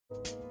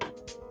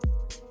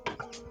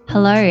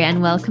Hello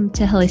and welcome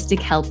to Holistic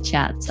Health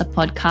Chats, a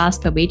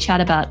podcast where we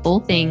chat about all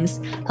things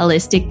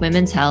holistic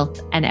women's health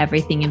and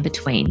everything in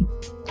between.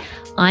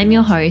 I'm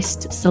your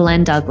host,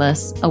 Solaine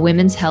Douglas, a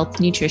women's health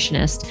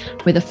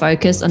nutritionist with a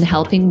focus on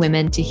helping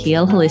women to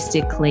heal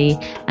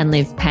holistically and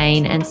live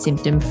pain and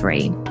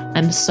symptom-free.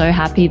 I'm so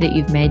happy that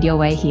you've made your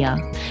way here.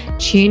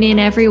 Tune in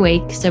every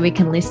week so we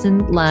can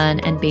listen, learn,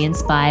 and be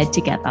inspired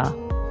together.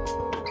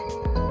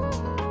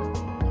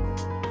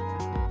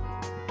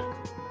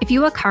 If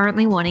you are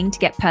currently wanting to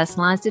get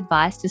personalized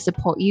advice to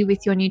support you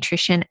with your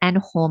nutrition and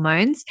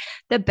hormones,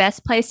 the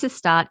best place to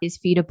start is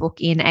for you to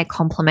book in a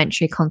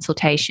complimentary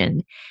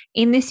consultation.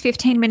 In this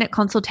 15-minute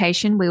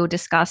consultation, we will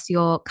discuss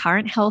your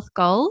current health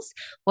goals,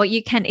 what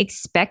you can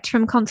expect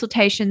from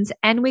consultations,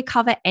 and we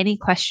cover any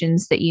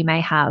questions that you may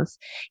have.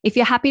 If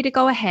you're happy to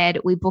go ahead,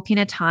 we book in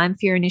a time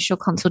for your initial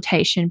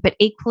consultation, but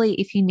equally,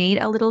 if you need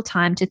a little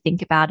time to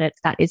think about it,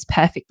 that is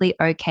perfectly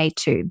okay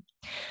too.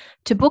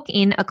 To book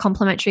in a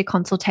complimentary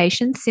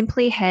consultation,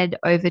 simply head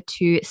over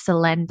to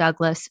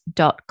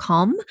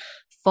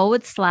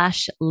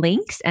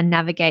solainedouglas.com/links and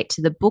navigate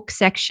to the book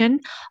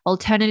section.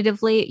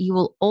 Alternatively, you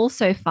will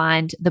also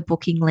find the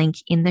booking link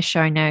in the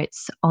show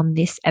notes on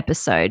this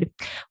episode.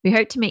 We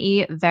hope to meet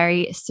you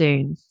very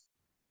soon.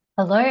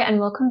 Hello and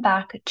welcome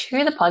back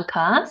to the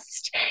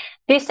podcast.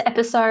 This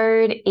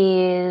episode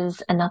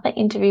is another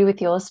interview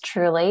with yours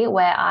truly,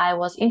 where I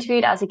was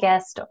interviewed as a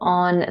guest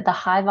on the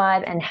High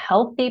Vibe and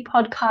Healthy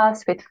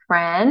podcast with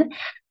Fran.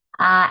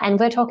 And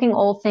we're talking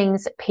all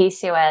things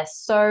PCOS.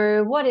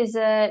 So what is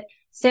it?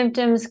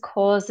 Symptoms,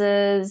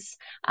 causes,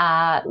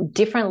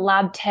 different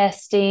lab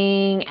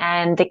testing,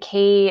 and the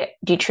key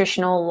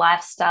nutritional,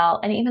 lifestyle,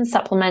 and even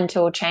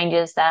supplemental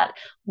changes that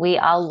we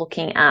are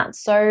looking at.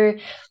 So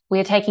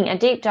we're taking a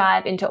deep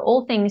dive into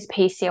all things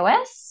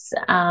PCOS.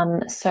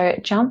 So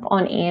jump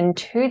on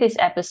into this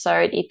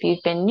episode if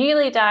you've been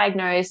newly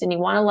diagnosed and you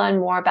want to learn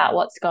more about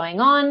what's going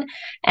on.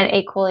 And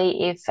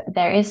equally, if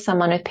there is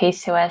someone with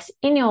PCOS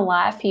in your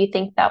life who you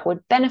think that would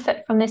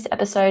benefit from this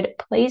episode,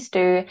 please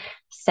do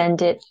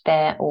send it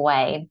their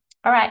way.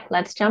 All right,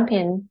 let's jump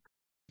in.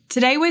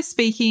 Today we're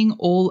speaking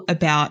all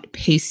about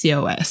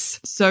PCOS.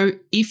 So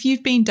if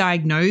you've been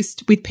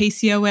diagnosed with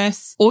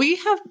PCOS or you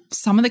have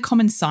some of the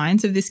common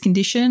signs of this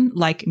condition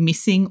like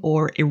missing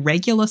or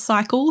irregular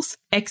cycles,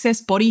 excess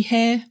body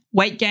hair,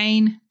 weight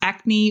gain,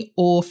 acne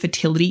or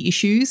fertility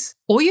issues,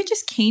 or you're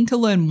just keen to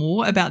learn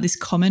more about this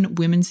common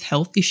women's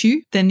health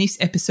issue, then this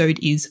episode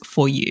is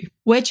for you.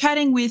 We're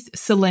chatting with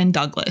Solaine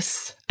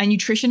Douglas, a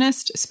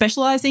nutritionist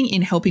specializing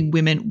in helping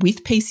women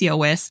with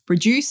PCOS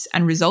reduce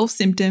and resolve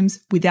symptoms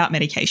without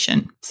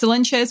medication.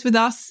 Solaine shares with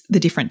us the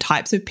different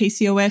types of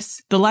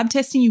PCOS, the lab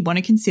testing you want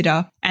to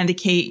consider, and the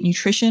key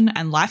nutrition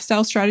and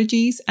lifestyle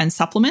strategies and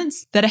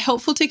supplements that are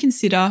helpful to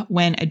consider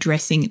when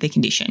addressing the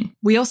condition.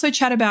 We also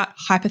chat about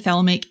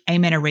hypothalamic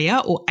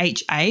amenorrhea or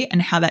HA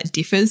and how that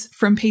differs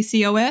from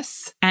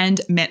PCOS,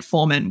 and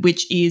metformin,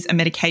 which is a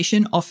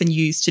medication often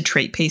used to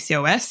treat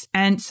PCOS,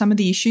 and some of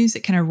the issues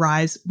that can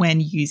arise when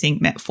using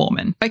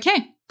metformin.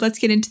 Okay, let's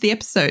get into the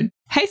episode.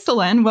 Hey,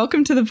 Solaine,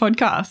 welcome to the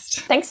podcast.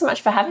 Thanks so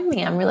much for having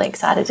me. I'm really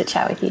excited to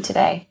chat with you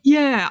today.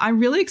 Yeah, I'm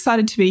really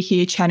excited to be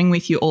here chatting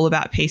with you all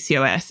about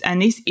PCOS.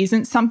 And this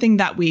isn't something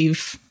that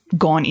we've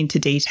gone into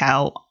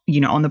detail,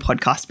 on the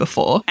podcast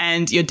before.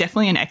 And you're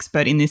definitely an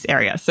expert in this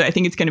area. So I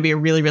think it's going to be a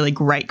really, really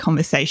great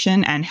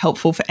conversation and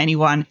helpful for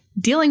anyone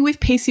dealing with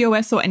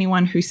PCOS or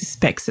anyone who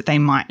suspects that they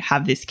might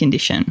have this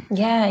condition.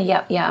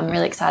 Yeah. I'm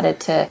really excited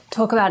to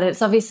talk about it.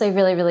 It's obviously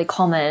really, really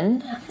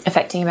common,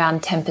 affecting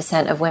around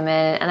 10% of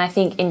women. And I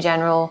think in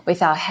general,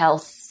 with our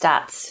health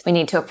stats, we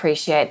need to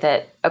appreciate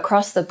that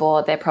across the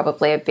board, they're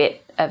probably a bit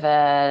of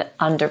a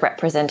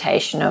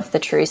underrepresentation of the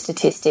true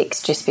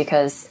statistics, just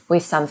because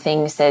with some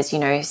things there's,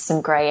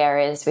 some grey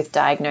areas with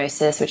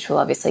diagnosis, which we'll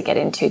obviously get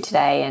into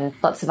today, and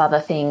lots of other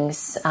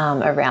things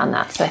around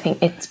that. So I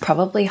think it's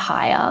probably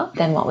higher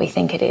than what we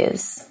think it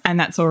is. And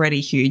that's already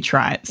huge,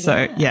 right?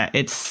 So yeah,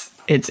 it's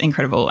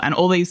incredible. And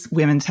all these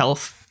women's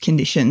health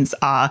conditions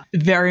are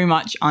very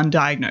much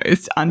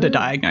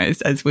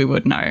underdiagnosed, as we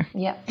would know.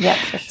 Yeah,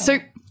 for sure. So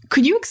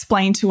could you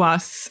explain to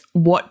us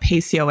what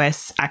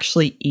PCOS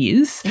actually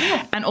is,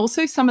 and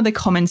also some of the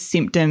common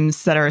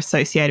symptoms that are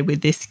associated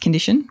with this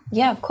condition?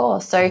 Yeah, of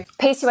course. So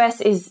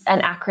PCOS is an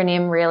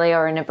acronym really,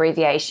 or an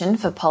abbreviation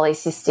for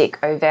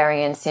polycystic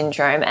ovarian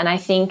syndrome. And I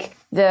think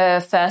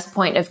the first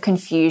point of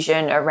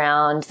confusion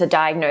around the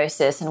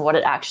diagnosis and what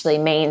it actually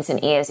means and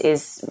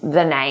is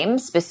the name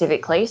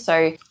specifically.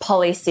 So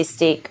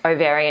polycystic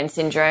ovarian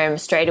syndrome,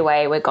 straight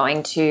away we're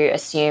going to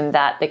assume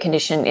that the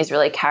condition is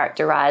really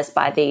characterized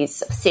by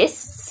these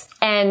cysts.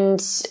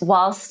 And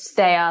whilst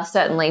they are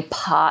certainly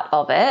part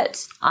of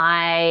it,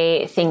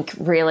 I think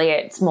really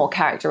it's more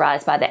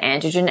characterized by the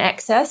androgen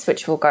excess,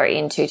 which we'll go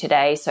into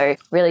today. So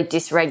really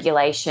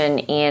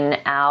dysregulation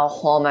in our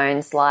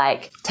hormones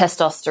like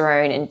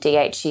testosterone and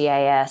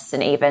DHEAS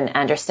and even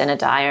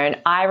androstenedione.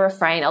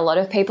 A lot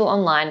of people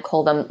online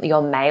call them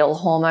your male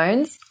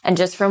hormones. And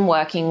just from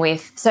working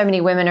with so many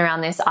women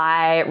around this,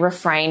 I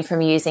refrain from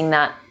using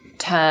that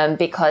term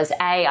because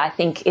I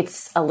think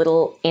it's a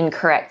little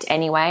incorrect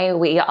anyway.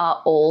 We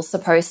are all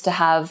supposed to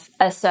have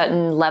a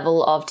certain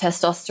level of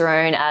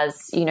testosterone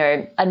as, you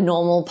know, a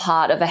normal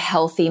part of a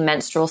healthy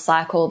menstrual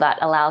cycle that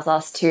allows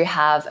us to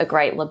have a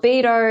great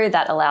libido,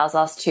 that allows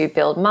us to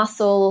build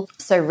muscle.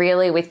 So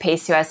really with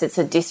PCOS, it's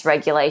a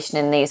dysregulation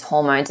in these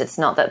hormones. It's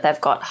not that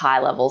they've got high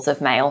levels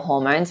of male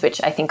hormones,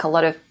 which I think a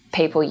lot of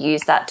people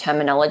use that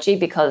terminology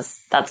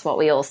because that's what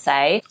we all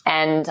say.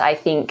 And I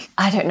think,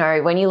 I don't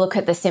know, when you look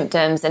at the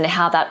symptoms and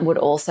how that would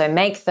also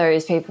make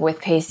those people with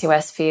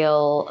PCOS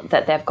feel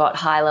that they've got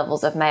high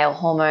levels of male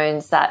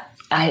hormones, that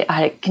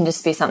I can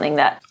just be something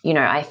that, you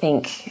know, I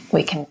think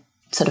we can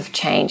sort of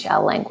change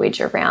our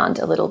language around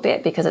a little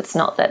bit, because it's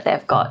not that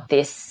they've got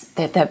this,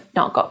 that they've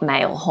not got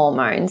male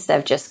hormones,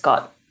 they've just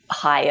got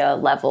higher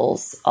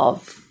levels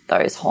of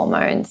those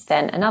hormones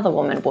than another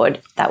woman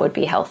would that would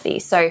be healthy.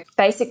 So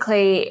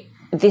basically,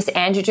 this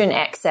androgen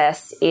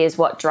excess is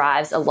what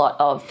drives a lot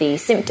of the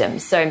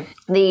symptoms. So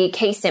the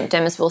key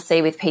symptoms we'll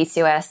see with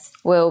PCOS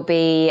will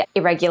be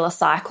irregular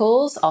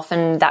cycles.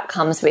 Often that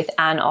comes with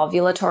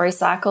anovulatory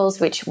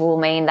cycles, which will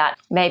mean that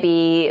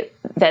maybe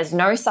there's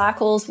no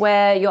cycles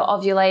where you're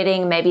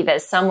ovulating, maybe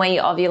there's some where you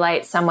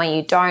ovulate, some where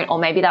you don't, or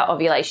maybe that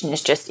ovulation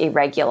is just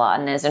irregular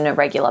and there's an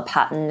irregular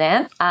pattern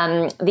there.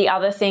 The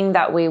other thing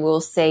that we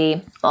will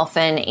see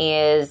often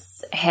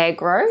is hair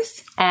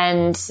growth,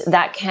 and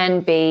that can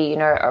be, you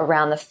know,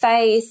 around the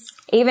face.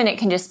 Even it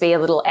can just be a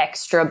little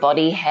extra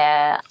body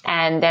hair.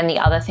 And then the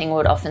other thing we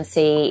would often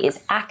see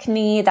is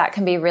acne. That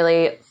can be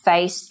really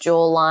face,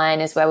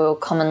 jawline is where we'll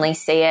commonly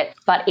see it,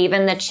 but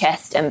even the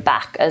chest and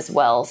back as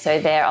well. So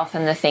they're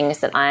often the things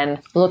that I'm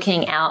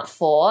looking out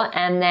for.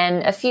 And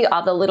then a few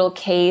other little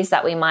keys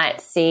that we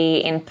might see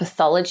in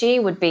pathology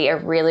would be a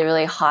really,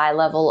 really high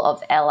level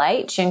of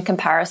LH in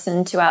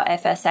comparison to our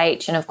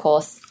FSH. And of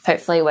course,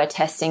 hopefully we're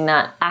testing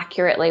that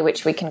accurately,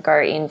 which we can go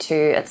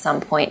into at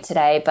some point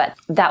today. But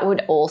that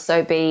would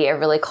also be a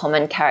really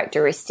common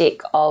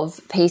characteristic of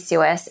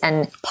PCOS.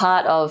 And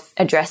part of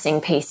addressing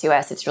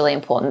PCOS, it's really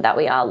important that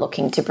we are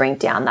looking to bring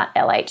down that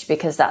LH,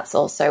 because that's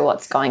also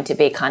what's going to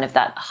be kind of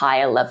that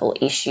higher level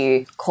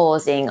issue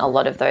causing a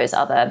lot of those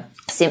other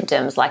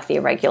symptoms like the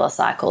irregular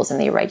cycles and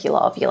the irregular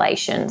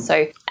ovulation.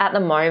 So at the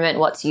moment,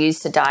 what's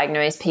used to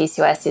diagnose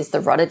PCOS is the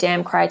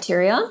Rotterdam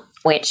criteria,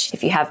 which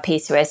if you have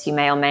PCOS, you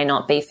may or may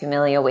not be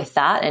familiar with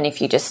that. And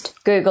if you just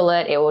Google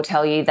it, it will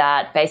tell you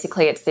that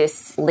basically it's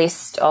this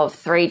list of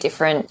 3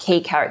 different key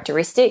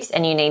characteristics,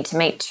 and you need to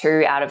meet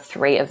 2 out of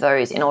 3 of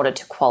those in order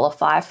to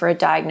qualify for a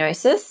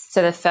diagnosis.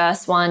 So the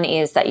first one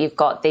is that you've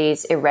got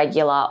these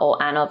irregular or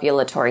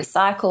anovulatory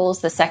cycles.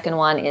 The second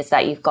one is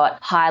that you've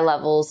got high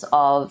levels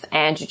of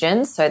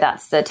androgens. So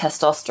that's the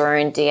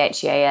testosterone,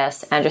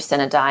 DHEAS,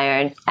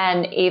 androstenedione.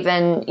 And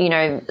even, you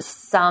know,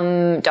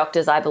 some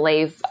doctors, I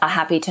believe, are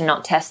happy to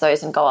not test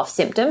those and go off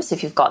symptoms. So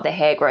if you've got the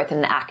hair growth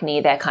and the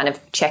acne, they're kind of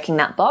checking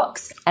that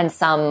box. And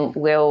some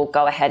will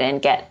go ahead and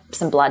get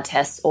some blood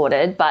tests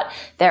ordered. But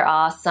there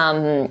are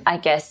some, I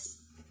guess,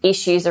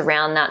 issues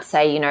around that,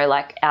 say, you know,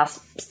 like our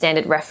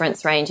standard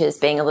reference ranges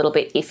being a little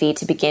bit iffy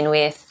to begin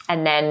with.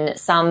 And then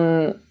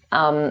some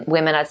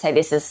women, I'd say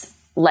this is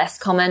less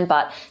common,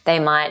 but they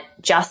might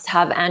just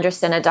have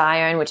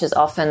androstenedione, which is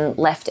often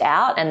left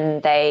out,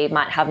 and they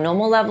might have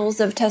normal levels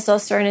of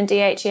testosterone and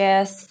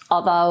DHEAS.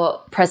 Other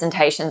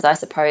presentations, I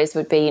suppose,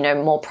 would be, you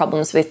know, more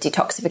problems with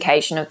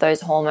detoxification of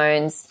those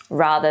hormones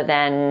rather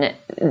than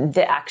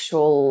the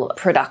actual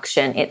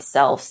production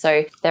itself.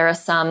 So there are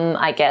some,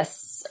 I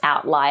guess,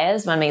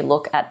 outliers when we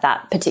look at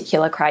that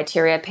particular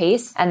criteria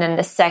piece. And then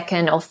the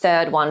second or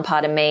third one,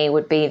 pardon me,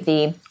 would be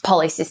the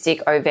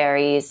polycystic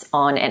ovaries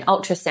on an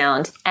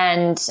ultrasound.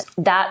 And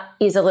that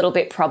is a little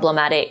bit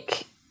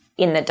problematic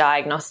in the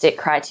diagnostic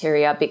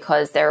criteria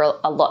because there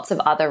are lots of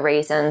other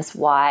reasons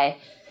why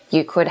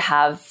you could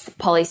have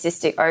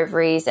polycystic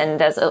ovaries. And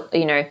there's,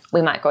 you know,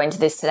 we might go into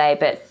this today,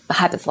 but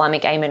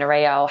hypothalamic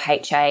amenorrhea or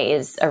HA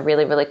is a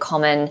really, really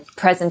common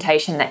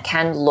presentation that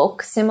can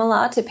look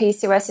similar to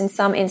PCOS in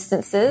some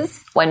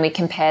instances when we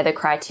compare the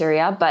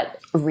criteria, but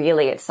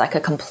really it's like a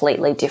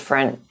completely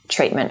different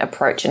treatment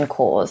approach and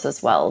cause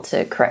as well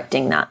to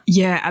correcting that.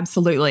 Yeah,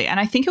 absolutely. And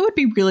I think it would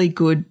be really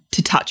good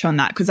to touch on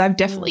that because I've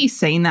definitely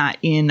seen that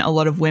in a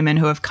lot of women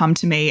who have come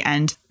to me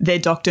and their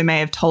doctor may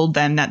have told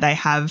them that they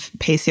have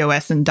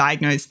PCOS and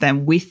diagnosed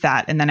them with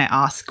that. And then I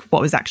ask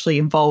what was actually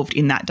involved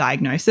in that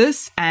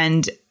diagnosis.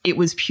 And it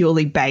was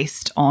purely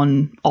based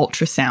on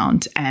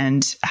ultrasound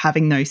and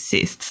having those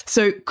cysts.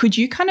 So could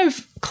you kind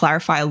of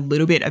clarify a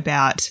little bit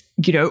about,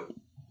 you know,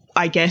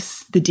 I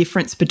guess the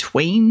difference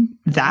between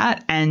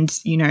that and,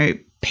 you know,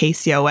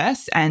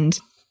 PCOS, and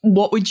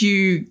what would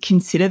you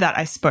consider that,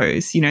 I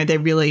suppose? You know, they're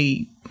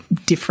really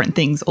different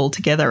things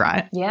altogether,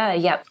 right?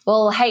 Yeah.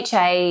 Well,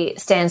 HA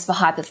stands for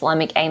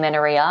hypothalamic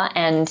amenorrhea.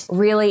 And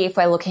really, if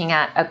we're looking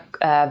at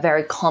a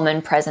very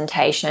common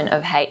presentation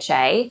of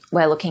HA,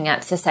 we're looking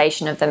at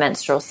cessation of the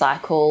menstrual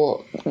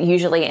cycle,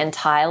 usually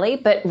entirely.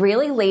 But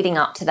really leading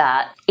up to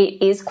that,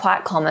 it is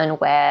quite common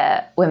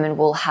where women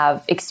will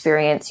have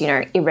experienced,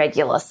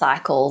 irregular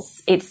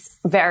cycles. It's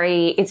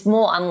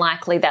more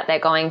unlikely that they're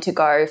going to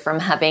go from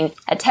having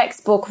a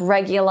textbook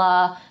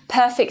regular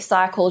perfect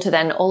cycle to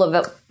then all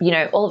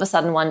of a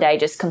sudden one day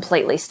just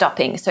completely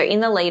stopping. So in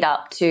the lead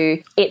up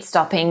to it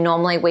stopping,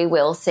 normally we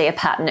will see a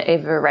pattern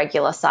of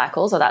irregular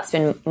cycles, or that's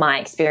been my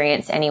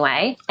experience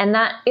anyway. And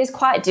that is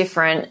quite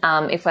different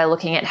if we're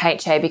looking at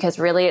HA, because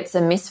really it's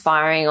a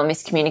misfiring or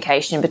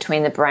miscommunication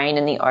between the brain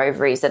and the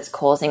ovaries that's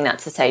causing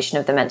that cessation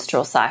of the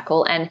menstrual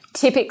cycle. And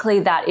typically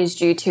that is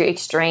due to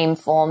extreme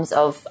forms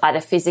of either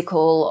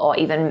physical or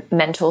even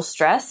mental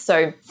stress.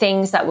 So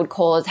things that would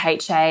cause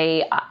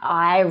HA,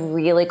 I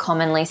really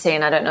commonly see,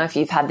 and I don't know if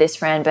you've had this,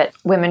 Fran, but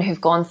women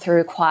who've gone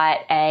through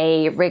quite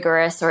a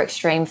rigorous or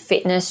extreme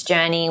fitness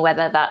journey,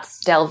 whether that's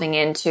delving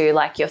into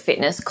like your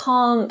fitness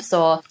comps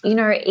or,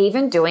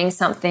 even doing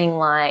something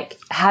like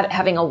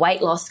having a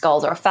weight loss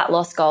goal or a fat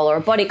loss goal or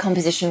a body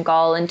composition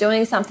goal, and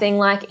doing something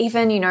like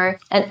even,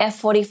 an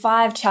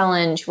F45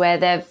 challenge where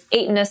they've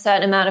eaten a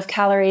certain amount of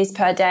calories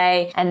per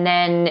day and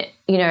then,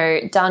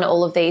 done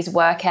all of these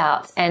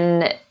workouts,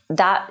 and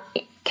that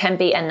can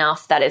be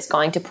enough that it's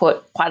going to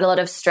put quite a lot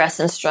of stress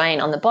and strain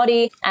on the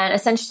body. And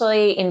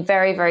essentially, in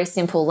very, very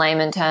simple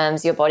layman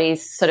terms, your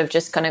body's sort of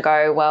just going to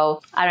go,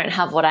 well, I don't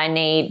have what I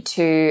need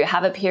to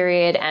have a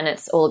period and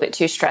it's all a bit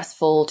too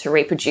stressful to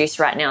reproduce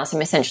right now. So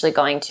I'm essentially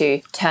going to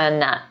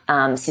turn that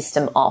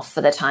system off for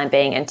the time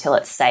being until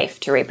it's safe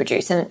to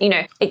reproduce. And,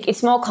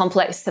 it's more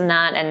complex than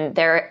that. And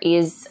there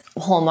is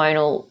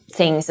hormonal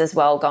things as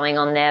well going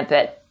on there,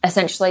 but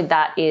essentially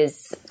that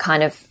is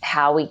kind of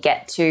how we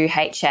get to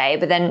HA.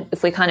 But then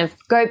if we kind of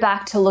go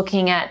back to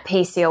looking at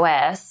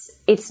PCOS,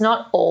 it's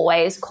not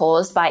always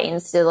caused by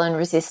insulin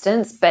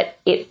resistance, but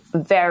it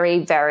very,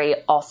 very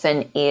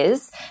often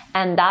is.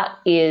 And that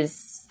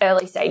is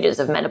early stages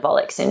of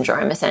metabolic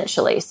syndrome,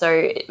 essentially.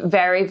 So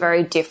very,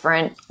 very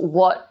different.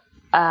 What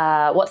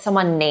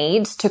someone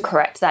needs to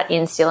correct that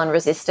insulin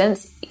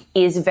resistance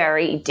is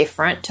very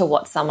different to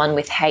what someone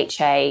with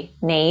HA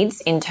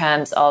needs in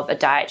terms of a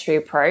dietary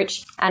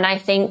approach. And I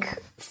think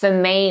for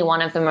me,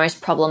 one of the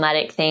most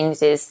problematic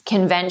things is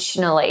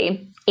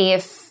conventionally,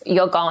 if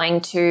you're going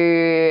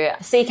to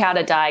seek out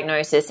a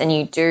diagnosis and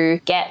you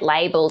do get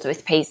labeled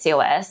with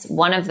PCOS,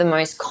 one of the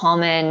most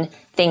common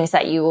things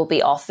that you will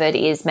be offered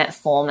is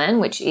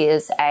metformin, which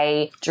is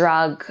a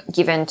drug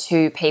given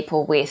to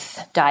people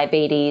with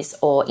diabetes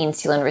or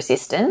insulin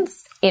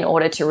resistance in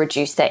order to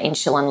reduce their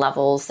insulin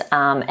levels.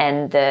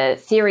 And the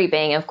theory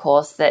being, of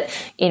course, that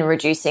in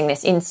reducing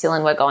this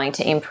insulin, we're going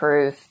to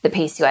improve the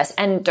PCOS.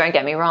 And don't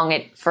get me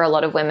wrong, for a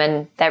lot of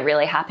women, they're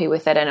really happy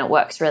with it and it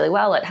works really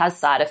well. It has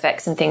side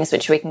effects and things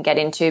which we can get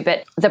into.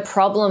 But the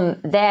problem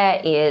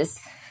there is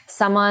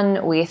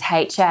someone with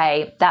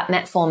HA, that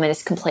metformin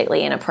is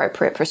completely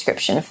inappropriate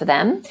prescription for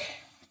them.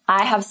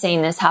 I have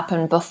seen this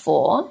happen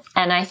before.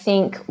 And I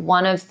think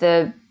one of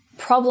the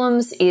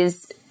problems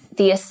is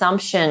the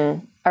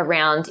assumption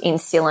around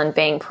insulin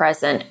being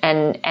present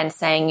and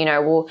saying,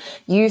 well,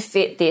 you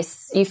fit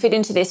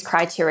into this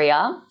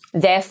criteria,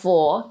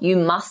 therefore you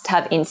must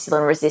have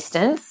insulin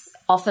resistance.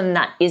 Often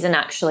that isn't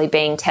actually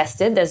being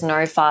tested. There's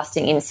no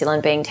fasting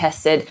insulin being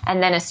tested.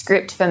 And then a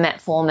script for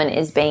metformin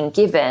is being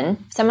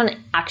given.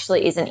 Someone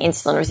actually isn't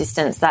insulin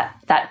resistant.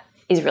 That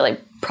is really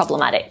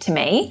problematic to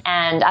me.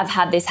 And I've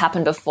had this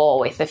happen before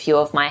with a few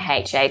of my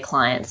HA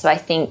clients. So I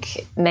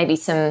think maybe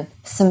some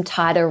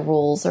tighter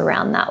rules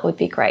around that would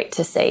be great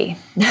to see.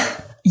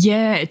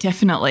 Yeah,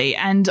 definitely.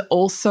 And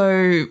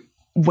also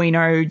we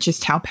know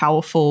just how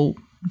powerful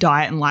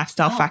diet and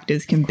lifestyle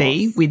factors can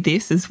be with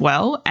this as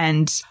well.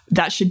 And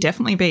that should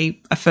definitely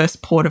be a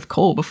first port of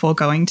call before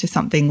going to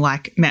something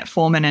like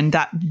metformin. And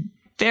that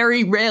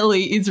very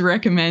rarely is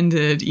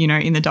recommended,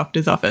 in the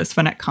doctor's office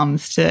when it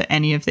comes to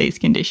any of these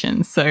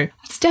conditions. So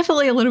it's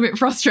definitely a little bit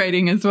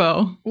frustrating as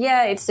well.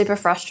 Yeah, it's super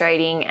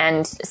frustrating.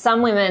 And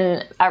some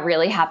women are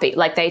really happy,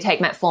 like they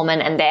take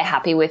metformin and they're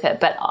happy with it.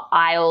 But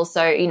I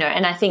also,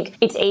 and I think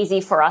it's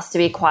easy for us to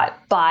be quite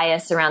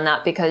biased around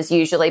that because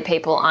usually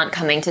people aren't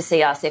coming to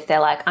see us if they're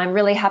like, I'm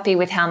really happy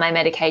with how my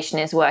medication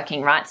is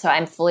working, right? So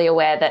I'm fully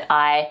aware that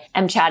I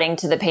am chatting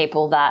to the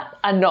people that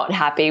are not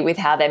happy with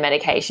how their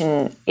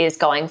medication is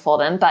going for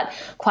them. But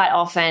quite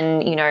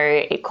often,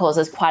 it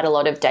causes quite a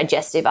lot of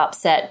digestive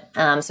upset.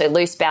 So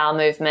loose bowel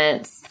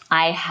movements.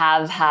 I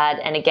have had,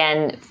 and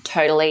again,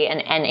 totally an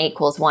N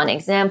equals 1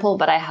 example,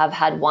 but I have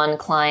had one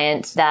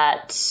client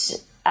that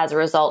as a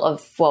result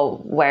of, well,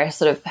 where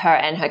sort of her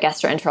and her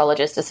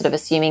gastroenterologist are sort of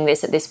assuming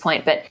this at this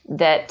point, but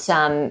that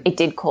it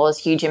did cause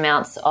huge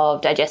amounts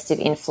of digestive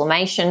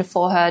inflammation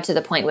for her to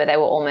the point where they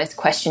were almost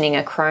questioning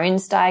a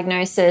Crohn's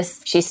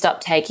diagnosis. She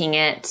stopped taking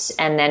it,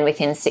 and then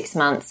within 6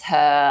 months,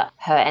 her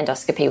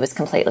endoscopy was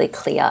completely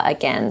clear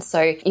again.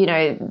 So,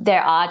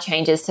 there are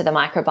changes to the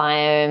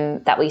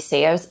microbiome that we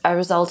see as a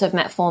result of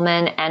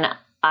metformin, and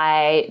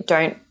I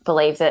don't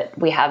believe that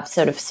we have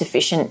sort of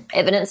sufficient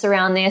evidence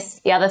around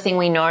this. The other thing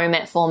we know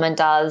metformin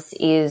does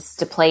is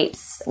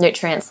depletes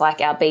nutrients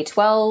like our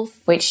B12,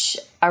 which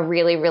are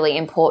really, really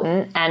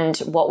important. And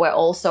what we're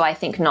also, I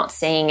think, not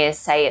seeing is,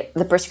 say,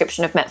 the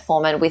prescription of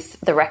metformin with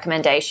the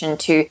recommendation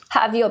to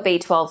have your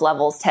B12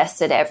 levels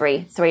tested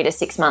every 3 to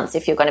 6 months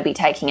if you're going to be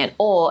taking it,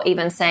 or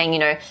even saying,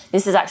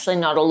 this is actually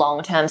not a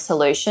long-term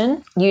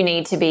solution. You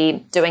need to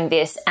be doing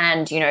this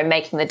and,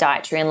 making the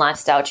dietary and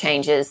lifestyle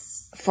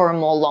changes for a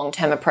more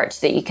long-term approach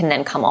that you can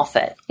then come off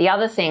it. The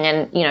other thing,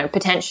 and,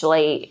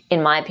 potentially,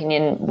 in my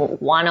opinion,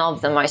 one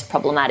of the most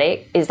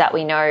problematic is that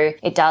we know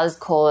it does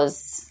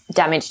cause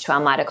damage to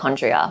our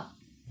mitochondria.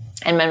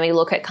 And when we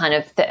look at kind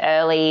of the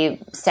early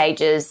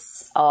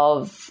stages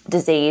of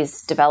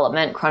disease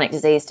development, chronic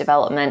disease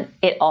development,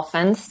 it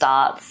often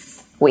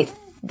starts with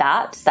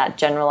that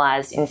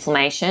generalized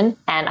inflammation.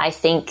 And I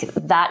think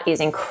that is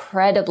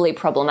incredibly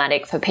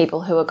problematic for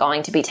people who are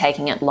going to be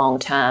taking it long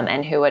term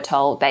and who are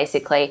told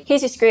basically,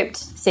 here's your script,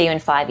 see you in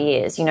 5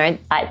 years.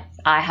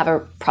 I have a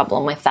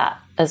problem with that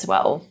as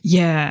well.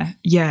 Yeah,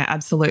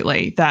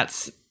 absolutely.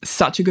 That's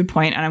such a good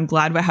point. And I'm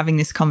glad we're having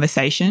this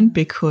conversation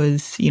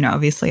because,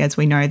 obviously, as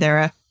we know, there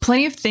are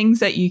plenty of things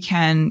that you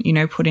can,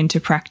 put into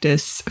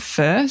practice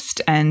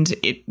first. And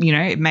it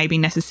may be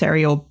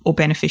necessary or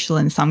beneficial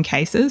in some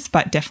cases,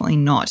 but definitely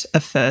not a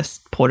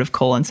first port of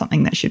call and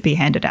something that should be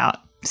handed out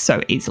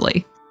so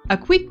easily. A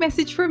quick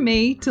message from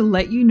me to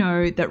let you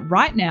know that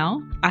right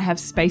now I have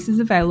spaces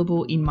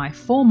available in my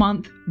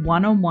 4-month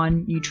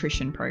one-on-one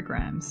nutrition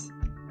programs.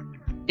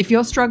 If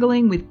you're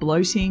struggling with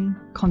bloating,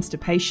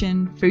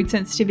 constipation, food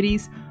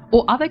sensitivities,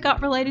 or other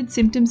gut-related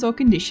symptoms or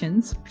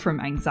conditions,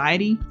 from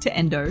anxiety to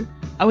endo,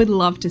 I would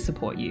love to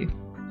support you.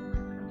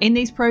 In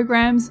these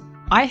programs,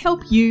 I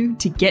help you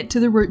to get to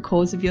the root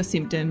cause of your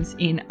symptoms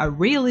in a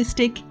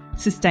realistic,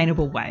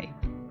 sustainable way.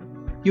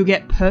 You'll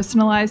get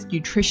personalised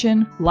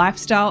nutrition,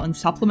 lifestyle and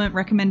supplement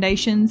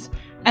recommendations,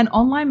 and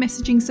online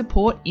messaging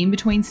support in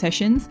between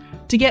sessions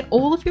to get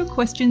all of your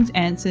questions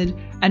answered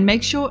and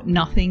make sure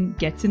nothing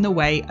gets in the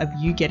way of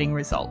you getting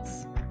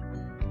results.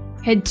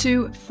 Head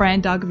to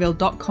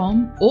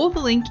frandargaville.com or the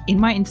link in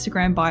my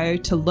Instagram bio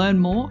to learn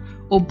more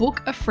or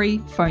book a free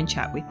phone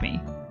chat with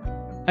me.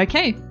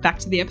 Okay, back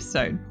to the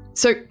episode.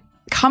 So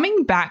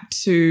coming back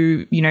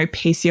to,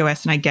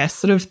 PCOS and I guess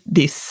sort of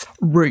this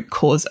root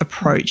cause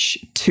approach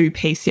to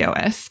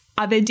PCOS,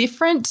 are there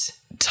different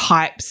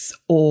types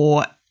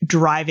or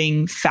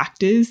driving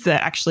factors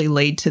that actually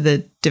lead to the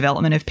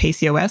development of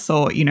PCOS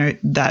or,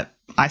 that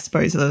I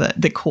suppose are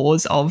the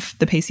cause of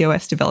the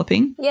PCOS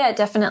developing? Yeah,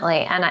 definitely.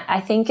 And I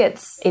think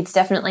it's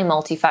definitely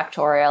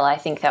multifactorial. I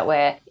think that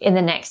we're in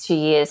the next few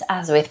years,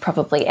 as with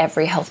probably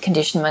every health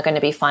condition, we're going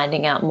to be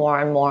finding out more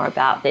and more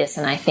about this.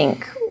 And I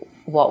think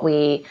what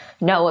we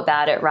know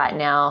about it right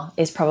now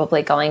is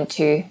probably going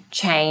to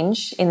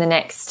change in the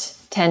next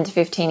 10 to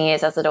 15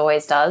 years, as it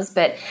always does.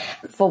 But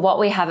for what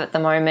we have at the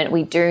moment,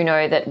 we do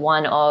know that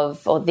one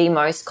of, or the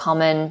most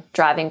common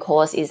driving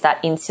cause is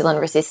that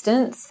insulin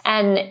resistance.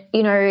 And,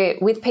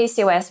 with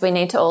PCOS, we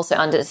need to also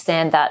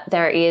understand that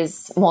there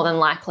is more than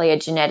likely a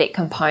genetic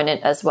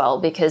component as well,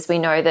 because we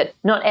know that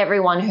not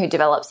everyone who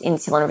develops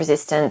insulin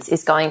resistance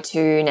is going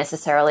to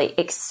necessarily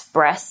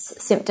express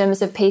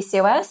symptoms of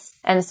PCOS.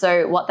 And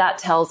so what that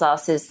tells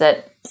us is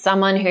that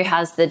someone who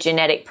has the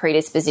genetic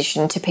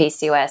predisposition to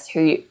PCOS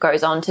who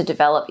goes on to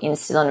develop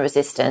insulin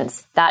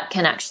resistance, that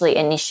can actually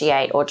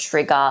initiate or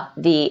trigger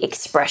the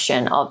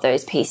expression of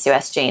those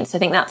PCOS genes. So I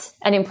think that's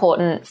an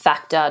important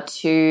factor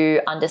to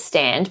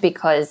understand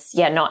because,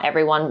 not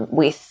everyone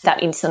with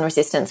that insulin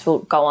resistance will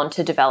go on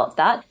to develop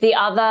that. The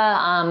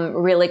other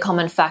really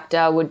common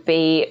factor would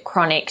be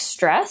chronic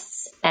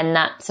stress and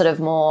that sort of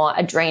more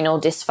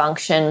adrenal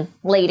dysfunction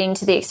leading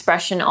to the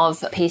expression of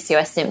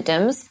PCOS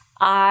symptoms.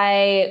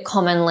 I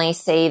commonly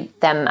see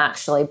them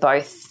actually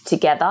both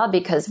together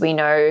because we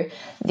know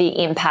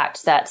the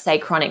impact that, say,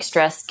 chronic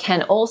stress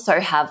can also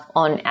have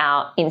on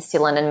our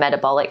insulin and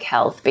metabolic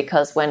health,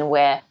 because when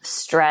we're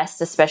stressed,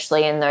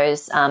 especially in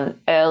those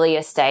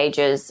earlier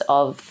stages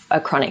of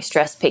a chronic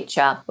stress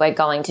picture, we're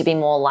going to be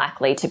more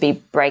likely to be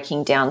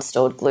breaking down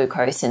stored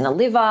glucose in the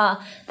liver.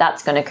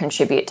 That's going to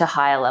contribute to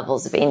higher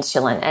levels of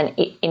insulin. And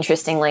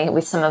interestingly,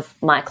 with some of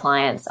my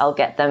clients, I'll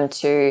get them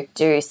to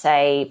do,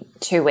 say,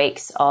 2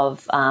 weeks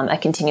of a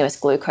continuous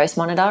glucose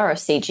monitor or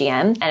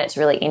CGM. And it's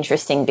really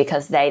interesting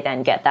because they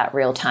then get that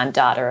real-time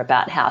data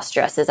about how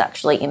stress is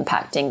actually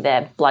impacting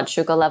their blood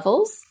sugar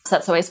levels. So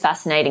that's always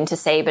fascinating to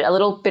see, but a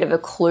little bit of a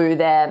clue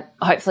there.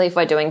 Hopefully, if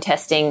we're doing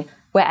testing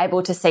we're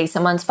able to see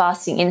someone's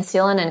fasting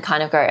insulin and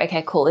kind of go,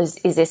 okay, cool, is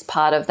this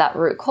part of that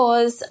root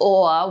cause?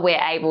 Or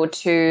we're able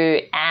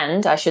to,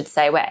 and I should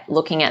say, we're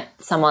looking at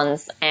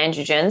someone's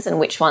androgens and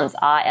which ones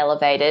are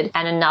elevated.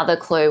 And another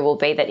clue will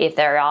be that if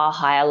there are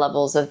higher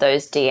levels of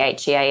those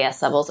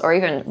DHEAS levels or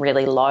even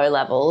really low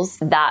levels,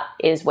 that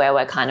is where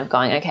we're kind of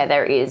going, okay,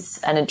 there is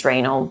an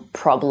adrenal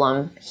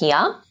problem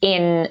here.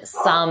 In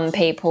some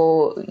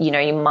people, you know,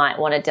 you might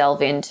want to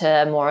delve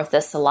into more of the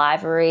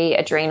salivary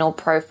adrenal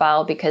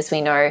profile, because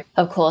we know,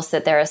 of course,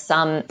 that there are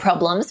some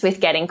problems with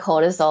getting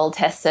cortisol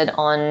tested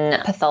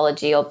on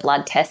pathology or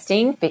blood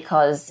testing,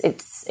 because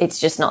it's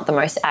just not the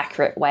most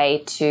accurate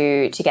way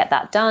to get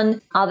that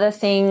done. Other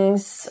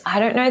things, I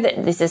don't know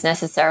that this is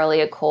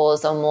necessarily a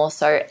cause or more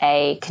so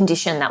a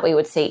condition that we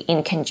would see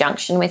in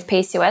conjunction with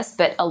PCOS,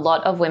 but a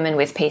lot of women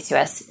with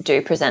PCOS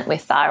do present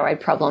with thyroid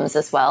problems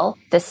as well.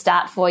 The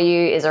stat for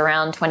you is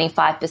around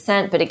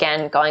 25%, but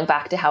again, going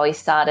back to how we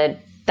started,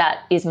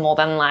 that is more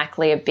than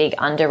likely a big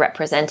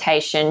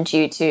underrepresentation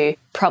due to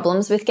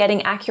problems with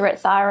getting accurate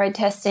thyroid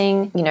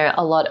testing. You know,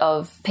 a lot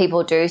of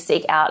people do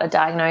seek out a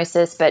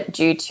diagnosis, but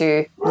due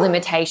to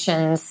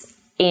limitations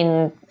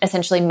in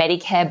essentially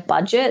Medicare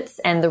budgets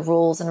and the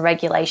rules and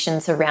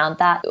regulations around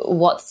that,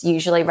 what's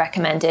usually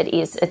recommended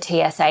is a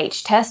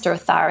TSH test or a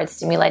thyroid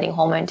stimulating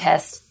hormone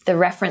test. The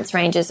reference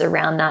ranges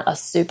around that are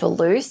super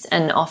loose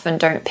and often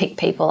don't pick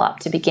people up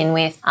to begin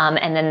with.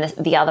 And then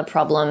the other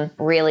problem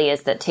really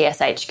is that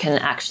TSH can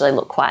actually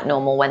look quite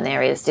normal when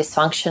there is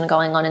dysfunction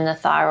going on in the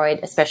thyroid,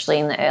 especially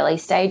in the early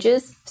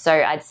stages. So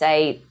I'd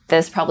say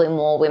there's probably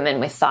more women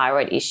with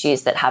thyroid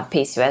issues that have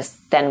PCOS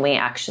than we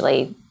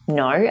actually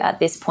know at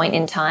this point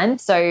in time.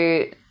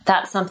 So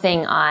that's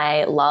something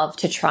I love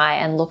to try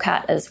and look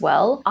at as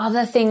well.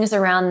 Other things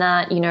around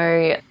that, you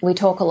know, we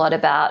talk a lot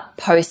about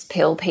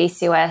post-pill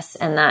PCOS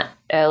and that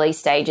early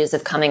stages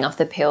of coming off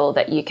the pill,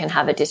 that you can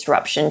have a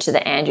disruption to the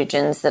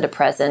androgens that are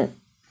present.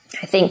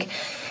 I think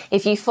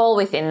if you fall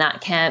within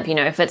that camp, you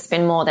know, if it's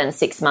been more than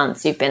 6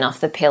 months you've been off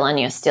the pill and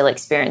you're still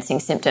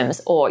experiencing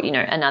symptoms, or, you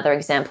know, another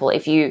example,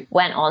 if you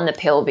went on the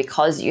pill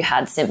because you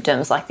had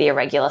symptoms like the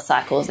irregular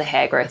cycles, the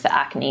hair growth, the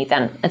acne,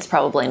 then it's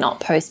probably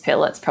not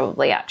post-pill, it's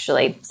probably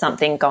actually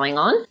something going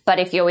on. But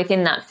if you're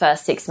within that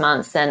first 6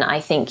 months, then I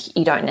think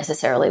you don't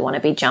necessarily want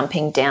to be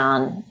jumping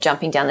down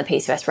the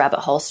PCOS rabbit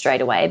hole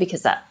straight away,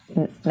 because that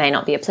may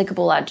not be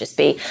applicable. I'd just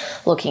be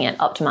looking at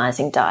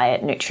optimizing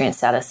diet, nutrient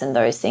status, and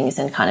those things,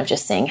 and kind of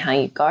just seeing how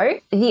you go.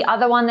 The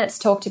other one that's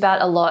talked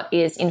about a lot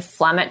is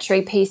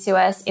inflammatory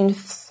PCOS.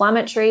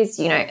 Inflammatory is,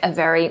 you know, a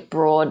very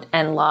broad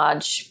and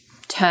large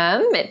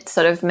term. It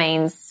sort of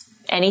means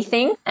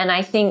anything. And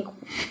I think,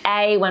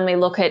 when we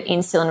look at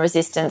insulin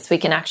resistance, we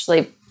can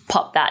actually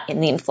pop that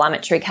in the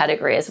inflammatory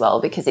category as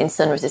well, because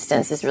insulin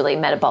resistance is really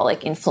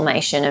metabolic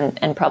inflammation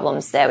and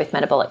problems there with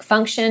metabolic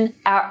function.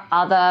 Our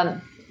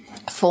other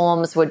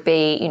forms would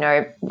be, you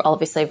know,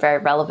 obviously very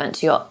relevant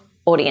to your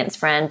audience,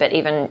 Fran, but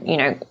even, you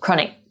know,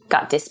 chronic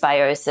gut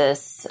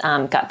dysbiosis,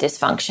 gut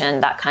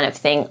dysfunction, that kind of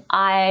thing.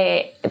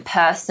 I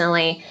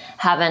personally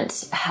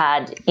haven't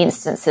had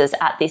instances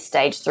at this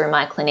stage through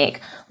my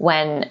clinic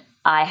when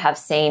I have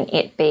seen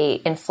it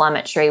be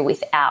inflammatory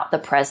without the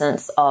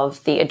presence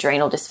of the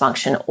adrenal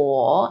dysfunction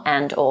or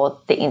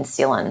the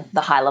insulin,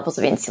 the high levels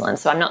of insulin.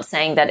 So I'm not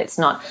saying that it's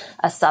not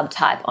a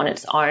subtype on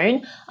its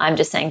own. I'm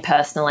just saying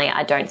personally,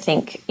 I don't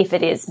think, if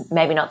it is,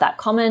 maybe not that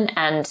common,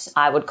 and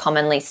I would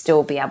commonly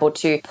still be able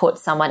to put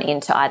someone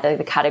into either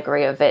the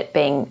category of it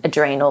being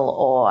adrenal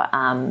or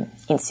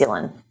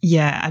insulin.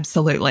 Yeah,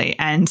 absolutely.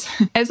 And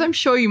as I'm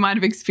sure you might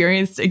have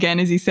experienced, again,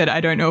 as you said,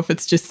 I don't know if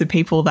it's just the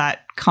people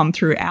that come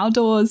through our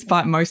doors,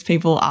 but most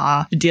people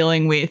are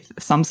dealing with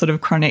some sort of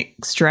chronic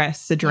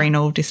stress,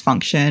 adrenal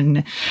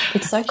dysfunction.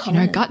 It's so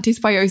common. You know, gut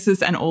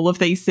dysbiosis and all of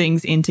these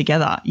things in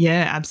together.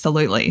 Yeah,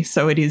 absolutely.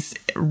 So it is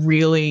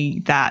really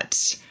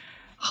that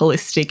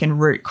holistic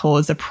and root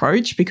cause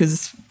approach,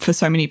 because for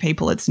so many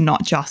people, it's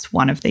not just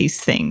one of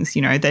these things.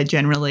 You know, they're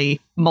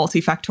generally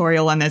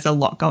multifactorial and there's a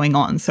lot going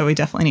on. So we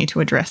definitely need to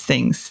address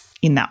things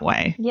in that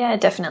way. Yeah,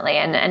 definitely.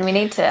 And we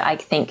need to, I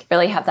think,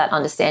 really have that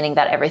understanding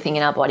that everything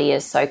in our body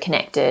is so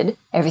connected.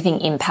 Everything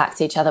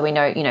impacts each other. We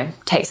know, you know,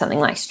 take something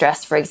like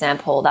stress, for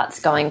example, that's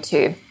going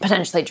to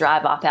potentially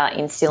drive up our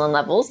insulin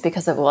levels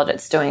because of what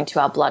it's doing to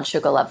our blood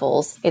sugar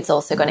levels. It's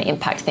also going to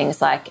impact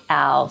things like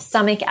our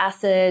stomach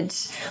acid,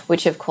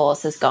 which of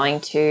course is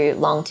going to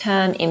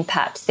long-term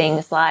impact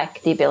things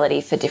like the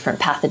ability for different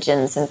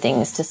pathogens and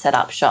things to set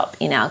up shop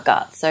in our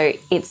gut. So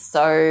it's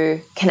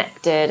so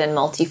connected and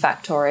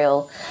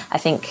multifactorial. I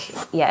think,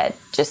 yeah, it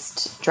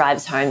just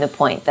drives home the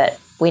point that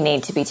we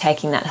need to be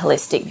taking that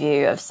holistic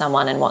view of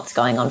someone and what's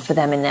going on for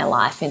them in their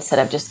life, instead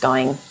of just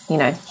going, you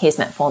know, here's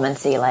metformin,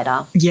 see you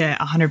later. Yeah,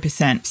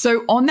 100%.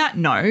 So on that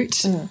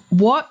note,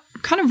 what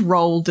kind of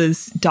role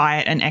does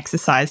diet and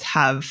exercise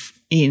have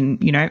in,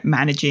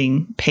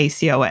 managing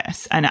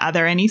PCOS? And are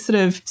there any sort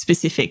of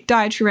specific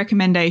dietary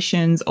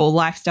recommendations or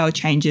lifestyle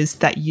changes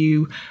that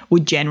you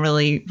would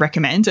generally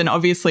recommend? And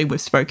obviously we've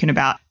spoken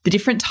about the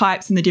different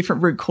types and the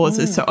different root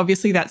causes. So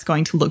obviously that's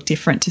going to look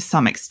different to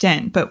some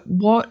extent, but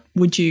what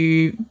would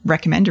you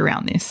recommend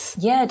around this?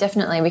 Yeah,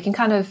 definitely. We can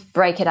kind of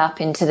break it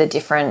up into the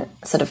different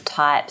sort of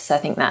types. I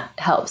think that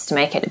helps to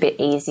make it a bit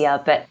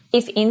easier. But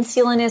if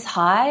insulin is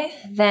high,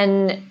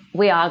 then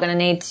we are going to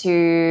need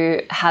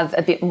to have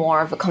a bit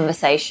more of a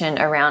conversation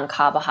around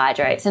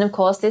carbohydrates. And of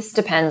course, this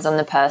depends on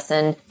the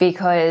person,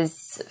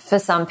 because for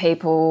some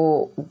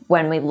people,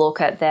 when we look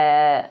at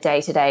their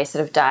day-to-day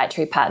sort of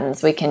dietary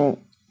patterns, we can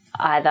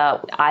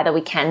either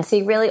we can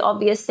see really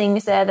obvious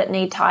things there that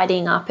need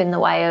tidying up in the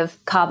way of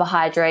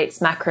carbohydrates,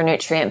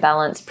 macronutrient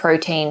balance,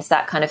 proteins,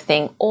 that kind of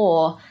thing,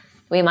 or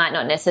we might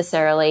not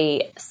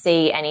necessarily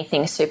see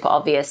anything super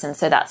obvious. And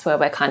so that's where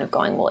we're kind of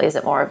going, well, is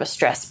it more of a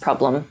stress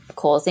problem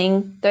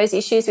causing those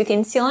issues with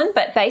insulin?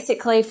 But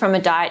basically, from a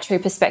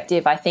dietary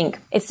perspective, I think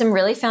it's some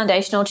really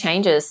foundational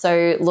changes.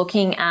 So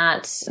looking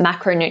at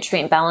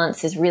macronutrient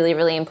balance is really,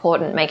 really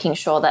important, making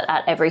sure that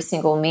at every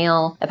single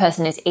meal, a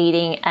person is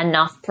eating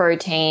enough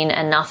protein,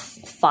 enough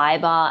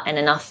fiber, and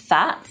enough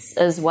fats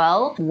as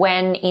well.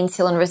 When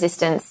insulin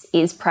resistance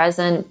is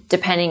present,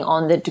 depending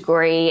on the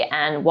degree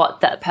and what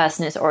that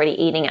person is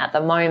already eating at the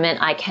moment,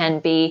 I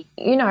can be,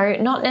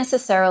 not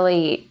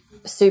necessarily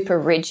super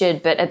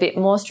rigid, but a bit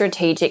more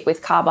strategic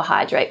with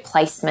carbohydrate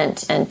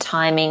placement and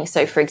timing.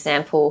 So for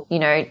example,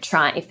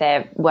 if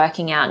they're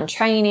working out and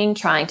training,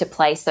 trying to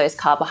place those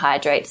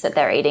carbohydrates that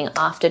they're eating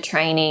after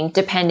training,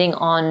 depending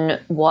on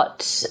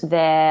what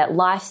their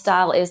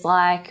lifestyle is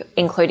like,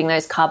 including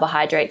those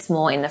carbohydrates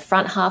more in the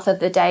front half of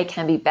the day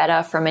can be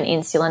better from an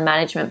insulin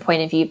management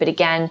point of view. But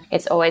again,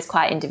 it's always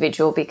quite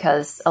individual,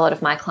 because a lot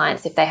of my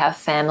clients, if they have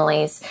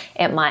families,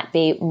 it might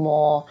be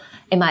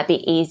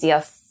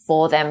easier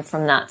for them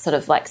from that sort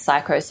of like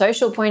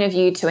psychosocial point of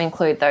view to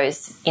include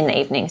those in the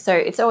evening. So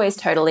it's always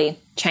totally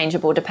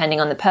changeable depending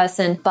on the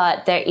person,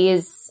 but there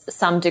is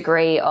some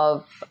degree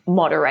of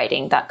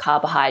moderating that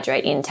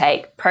carbohydrate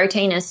intake.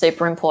 Protein is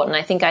super important.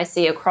 I think I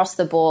see across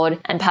the board,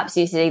 and perhaps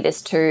you see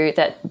this too,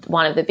 that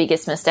one of the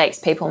biggest mistakes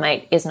people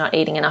make is not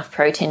eating enough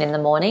protein in the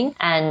morning.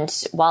 And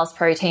whilst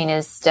protein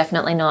is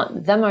definitely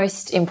not the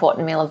most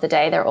important meal of the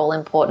day, they're all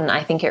important.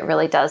 I think it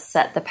really does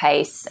set the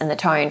pace and the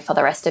tone for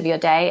the rest of your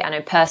day. I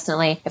know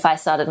personally, if I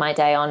started my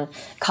day on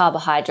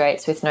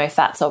carbohydrates with no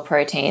fats or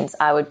proteins,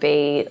 I would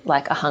be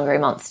like a hungry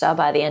monster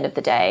by the end of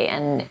the day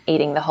and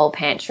eating the whole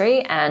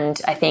pantry.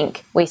 And I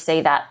think we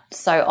see that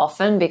so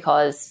often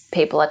because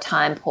people are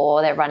time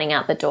poor, they're running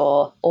out the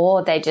door,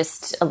 or they're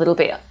just a little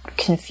bit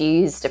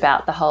confused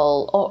about the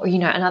whole, or,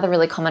 another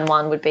really common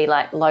one would be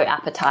like low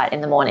appetite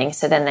in the morning.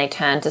 So then they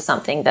turn to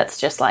something that's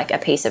just like a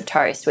piece of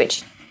toast,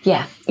 which,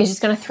 you're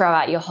just going to throw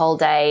out your whole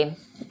day,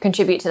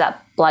 contribute to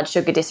that blood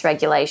sugar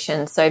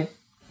dysregulation. So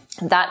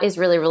that is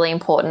really, really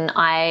important.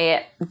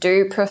 I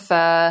do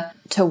prefer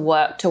to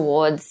work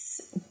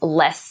towards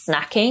less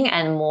snacking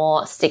and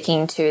more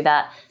sticking to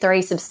that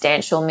 3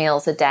 substantial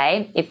meals a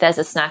day. If there's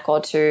a snack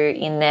or 2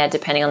 in there,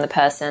 depending on the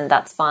person,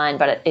 that's fine.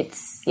 But it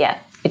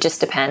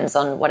just depends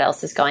on what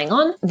else is going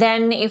on.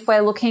 Then if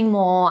we're looking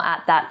more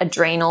at that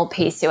adrenal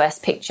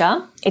PCOS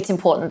picture, it's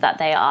important that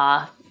they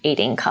are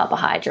eating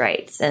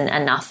carbohydrates and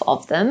enough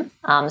of them.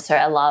 So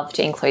I love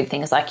to include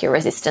things like your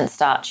resistant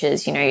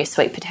starches, your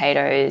sweet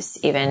potatoes,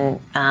 even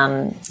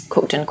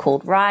cooked and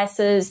cooled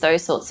rices,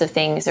 those sorts of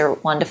things are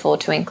wonderful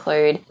to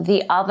include.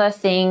 The other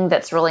thing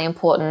that's really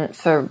important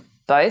for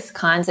both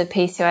kinds of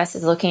PCOS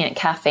is looking at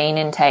caffeine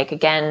intake.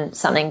 Again,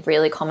 something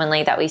really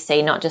commonly that we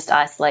see, not just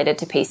isolated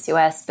to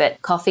PCOS,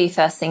 but coffee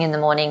first thing in the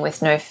morning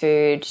with no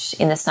food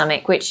in the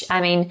stomach, which,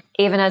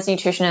 even as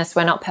nutritionists,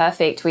 we're not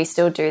perfect. We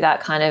still do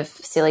that kind of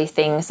silly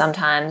thing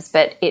sometimes,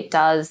 but it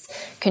does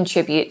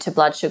contribute to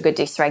blood sugar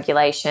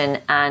dysregulation,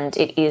 and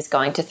it is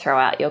going to throw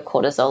out your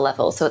cortisol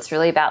level. So it's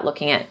really about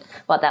looking at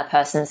what that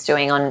person's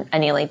doing on a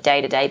nearly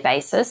day-to-day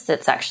basis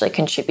that's actually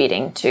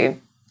contributing to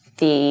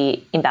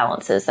the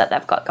imbalances that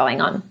they've got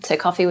going on. So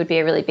coffee would be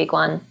a really big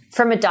one.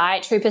 From a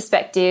dietary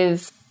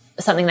perspective,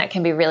 something that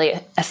can be really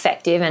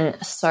effective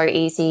and so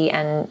easy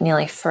and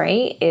nearly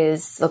free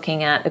is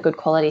looking at a good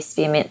quality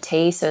spearmint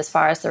tea. So as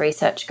far as the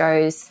research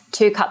goes,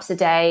 2 cups a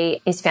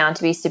day is found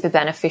to be super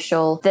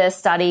beneficial. The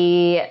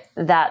study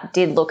that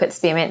did look at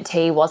spearmint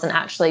tea wasn't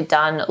actually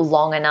done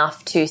long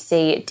enough to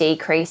see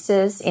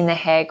decreases in the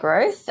hair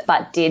growth,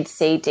 but did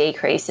see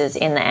decreases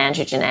in the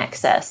androgen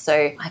excess. So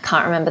I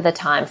can't remember the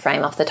time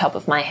frame off the top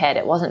of my head.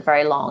 It wasn't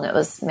very long. It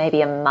was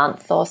maybe a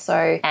month or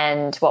so.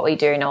 And what we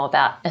do know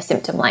about a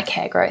symptom like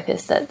hair growth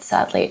is that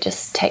sadly it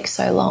just takes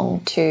so long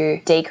to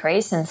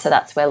decrease. And so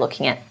that's where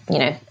looking at,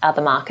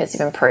 other markers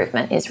of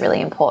improvement is really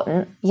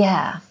important.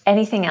 Yeah.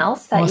 Anything else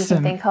else that you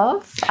can think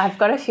of? I've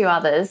got a few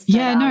others. But,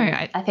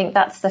 I think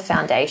that's the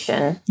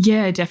foundation.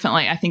 Yeah,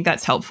 definitely. I think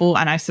that's helpful.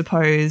 And I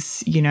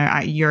suppose, you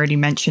already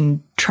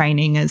mentioned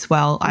training as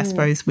well, I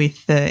suppose,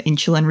 with the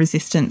insulin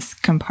resistance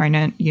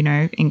component,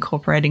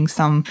 incorporating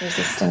some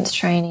resistance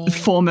training,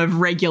 form of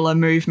regular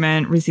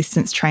movement,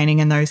 resistance training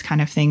and those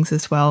kind of things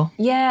as well.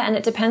 Yeah, and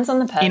it depends on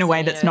the person. In a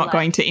way that's not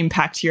going to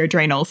impact your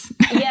adrenals.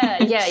 Yeah.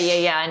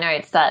 I know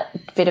it's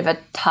that bit of a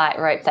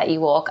tightrope that you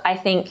walk. I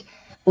think,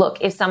 look,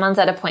 if someone's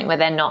at a point where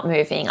they're not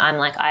moving, I'm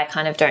like, I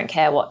kind of don't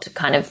care what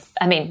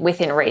to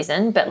within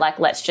reason, but like,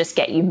 let's just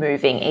get you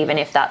moving, even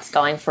if that's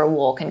going for a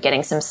walk and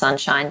getting some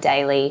sunshine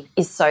daily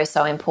is so,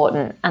 so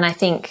important. And I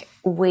think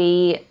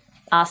we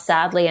are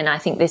sadly, and I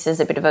think this is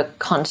a bit of a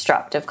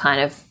construct of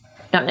kind of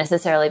not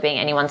necessarily being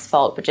anyone's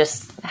fault, but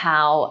just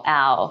how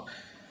our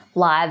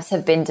lives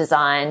have been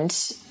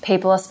designed.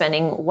 People are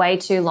spending way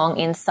too long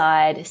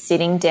inside,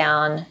 sitting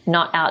down,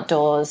 not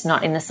outdoors,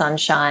 not in the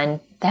sunshine.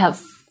 They have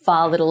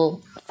far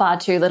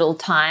too little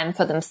time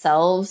for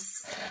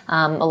themselves.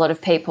 A lot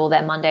of people,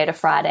 their Monday to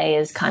Friday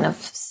is kind of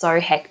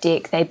so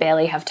hectic. They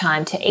barely have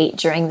time to eat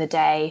during the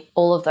day.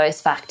 All of those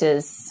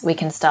factors, we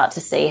can start to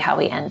see how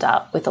we end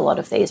up with a lot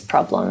of these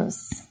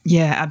problems.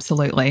 Yeah,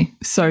 absolutely.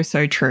 So,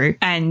 so true.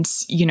 And,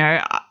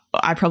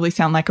 I probably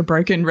sound like a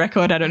broken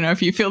record. I don't know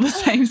if you feel the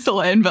same,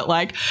 Solaine, but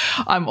like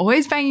I'm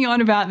always banging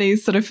on about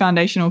these sort of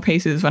foundational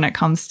pieces when it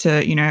comes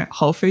to,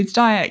 whole foods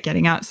diet,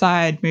 getting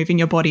outside, moving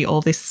your body, all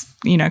this,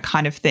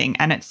 kind of thing.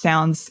 And it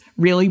sounds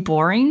really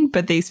boring,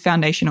 but these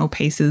foundational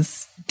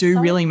pieces do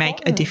really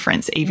make a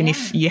difference, even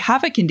if you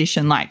have a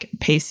condition like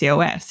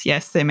PCOS.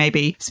 Yes, there may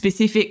be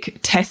specific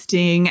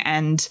testing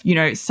and,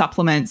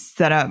 supplements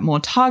that are more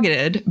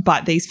targeted,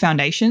 but these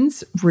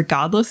foundations,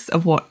 regardless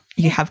of what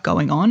you have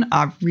going on,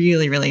 are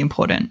really, really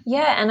important.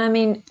 Yeah,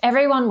 and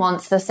everyone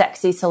wants the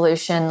sexy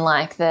solution,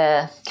 like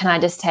can I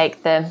just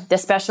take the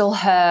special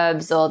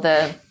herbs or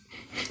the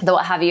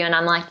what have you? And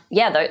I'm like,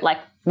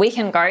 we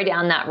can go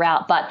down that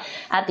route, but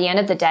at the end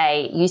of the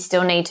day, you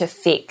still need to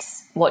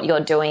fix what you're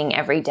doing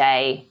every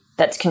day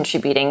that's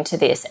contributing to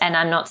this. And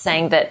I'm not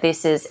saying that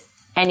this is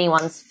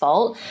anyone's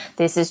fault.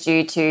 This is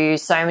due to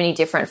so many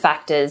different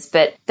factors,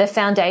 but the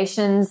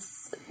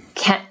foundations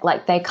can't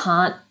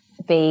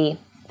be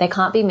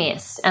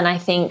missed. And I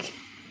think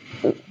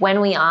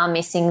when we are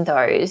missing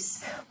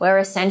those, we're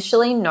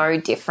essentially no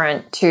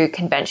different to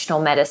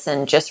conventional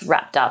medicine, just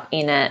wrapped up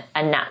in a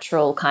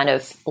natural kind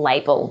of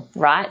label,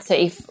 right? So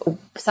if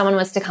someone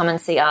was to come and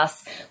see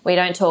us, we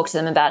don't talk to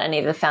them about any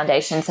of the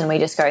foundations and we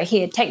just go,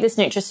 here, take this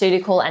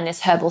nutraceutical and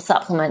this herbal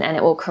supplement and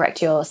it will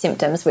correct your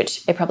symptoms,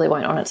 which it probably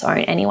won't on its own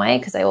anyway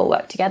because they all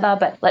work together.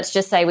 But let's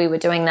just say we were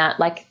doing that.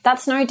 Like,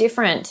 that's no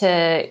different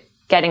to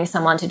getting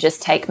someone to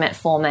just take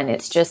metformin.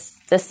 It's just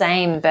the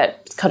same, but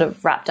kind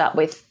of wrapped up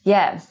with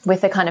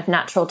a kind of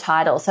natural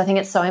title. So I think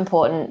it's so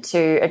important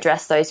to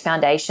address those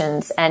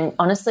foundations. And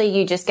honestly,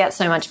 you just get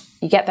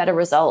you get better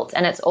results.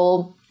 And it's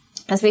all,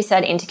 as we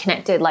said,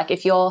 interconnected. Like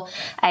if you're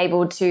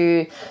able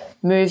to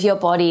move your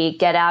body,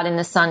 get out in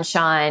the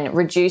sunshine,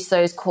 reduce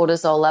those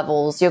cortisol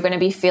levels, you're going to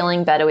be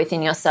feeling better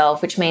within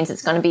yourself, which means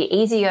it's going to be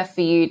easier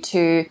for you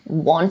to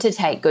want to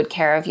take good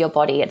care of your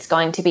body. It's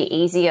going to be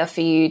easier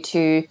for you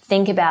to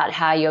think about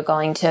how you're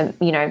going to,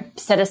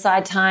 set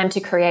aside time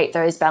to create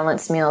those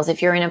balanced meals.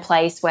 If you're in a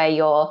place where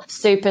you're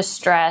super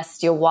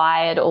stressed, you're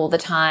wired all the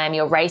time,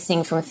 you're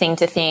racing from thing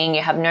to thing,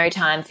 you have no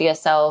time for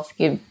yourself,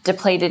 you're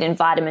depleted in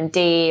vitamin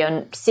D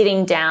and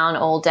sitting down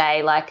all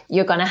day, like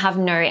you're going to have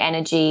no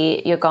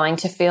energy, you're going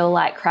to feel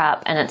like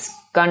crap, and it's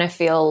going to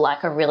feel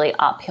like a really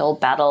uphill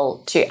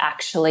battle to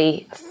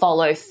actually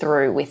follow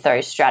through with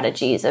those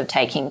strategies of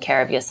taking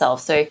care of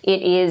yourself. So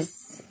it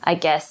is, I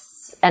guess,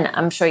 and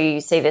I'm sure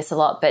you see this a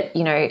lot, but,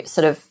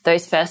 sort of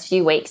those first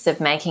few weeks of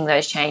making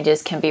those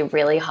changes can be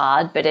really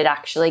hard, but it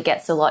actually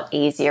gets a lot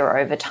easier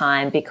over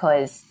time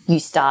because you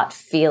start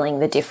feeling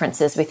the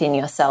differences within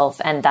yourself,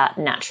 and that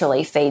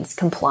naturally feeds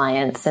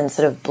compliance and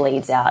sort of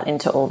bleeds out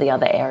into all the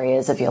other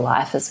areas of your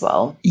life as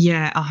well.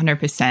 Yeah,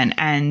 100%.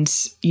 And,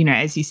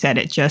 as you said,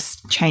 it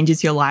just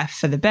changes your life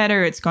for the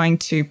better. It's going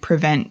to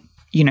prevent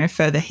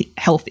further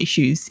health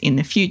issues in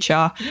the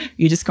future.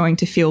 You're just going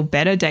to feel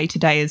better day to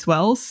day as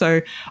well.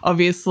 So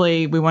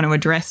obviously we want to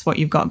address what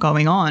you've got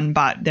going on,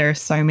 but there are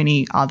so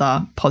many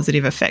other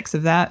positive effects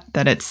of that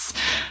it's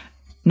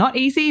not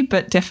easy,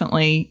 but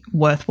definitely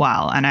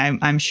worthwhile. And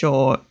I'm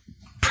sure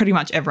pretty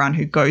much everyone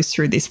who goes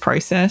through this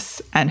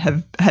process and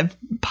have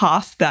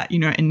passed that,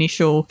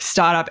 initial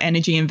startup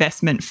energy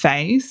investment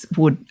phase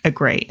would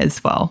agree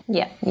as well.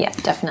 Yeah,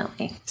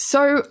 definitely.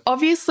 So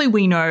obviously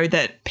we know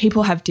that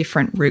people have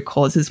different root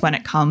causes when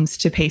it comes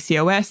to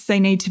PCOS. They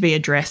need to be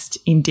addressed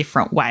in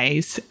different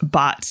ways.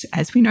 But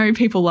as we know,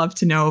 people love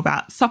to know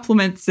about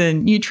supplements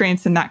and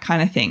nutrients and that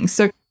kind of thing.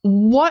 So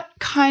what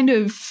kind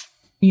of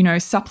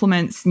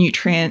supplements,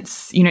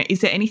 nutrients,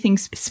 is there anything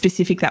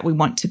specific that we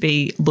want to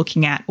be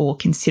looking at or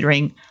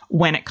considering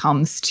when it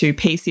comes to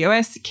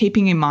PCOS,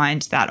 keeping in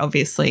mind that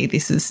obviously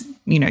this is,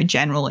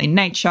 general in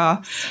nature.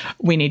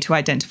 We need to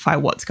identify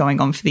what's going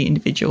on for the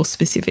individual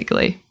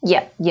specifically.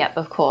 Yep,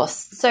 of course.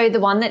 So the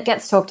one that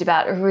gets talked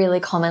about really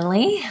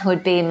commonly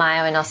would be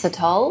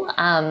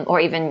myo-inositol, or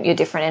even your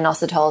different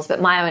inositols, but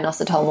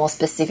myo-inositol more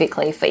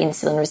specifically for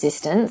insulin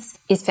resistance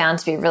is found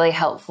to be really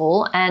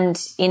helpful. And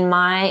in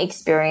my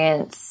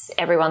experience,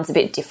 everyone's a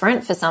bit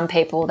different. For some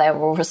people, they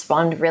will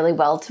respond really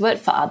well to it.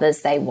 For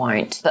others, they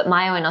won't. But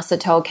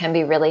myo-inositol can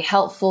be really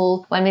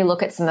helpful when we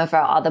look at some of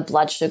our other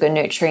blood sugar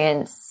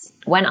nutrients.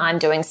 When I'm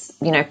doing,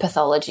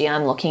 pathology,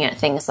 I'm looking at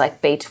things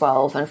like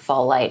B12 and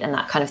folate and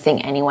that kind of thing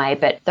anyway.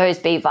 But those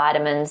B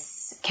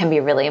vitamins can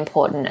be really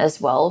important as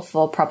well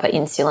for proper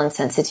insulin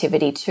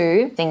sensitivity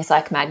too. Things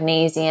like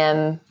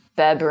magnesium,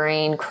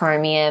 berberine,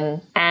 chromium.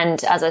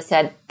 And as I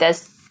said,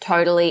 there's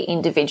totally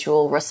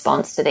individual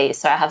response to these.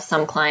 So I have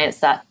some clients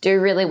that do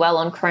really well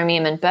on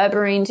chromium and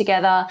berberine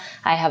together.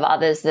 I have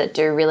others that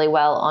do really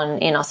well on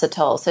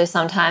inositol. So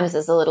sometimes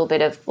there's a little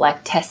bit of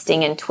like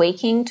testing and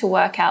tweaking to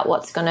work out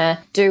what's going to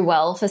do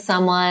well for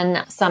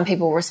someone. Some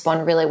people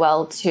respond really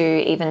well to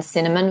even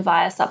cinnamon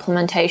via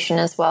supplementation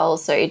as well.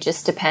 So it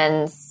just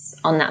depends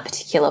on that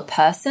particular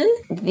person.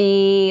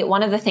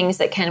 One of the things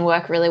that can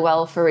work really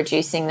well for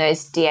reducing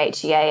those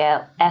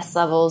DHEAS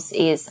levels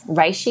is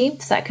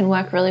reishi. So that can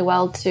work really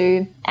well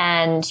too.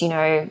 And,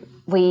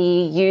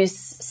 we use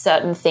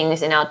certain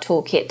things in our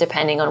toolkit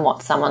depending on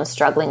what someone's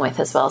struggling with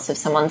as well. So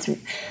if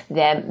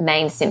their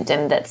main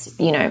symptom that's,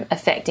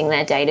 affecting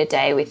their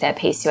day-to-day with their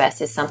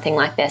PCOS is something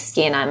like their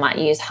skin, I might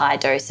use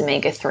high-dose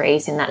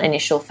omega-3s in that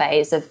initial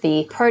phase of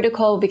the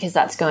protocol because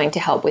that's going to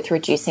help with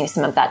reducing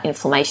some of that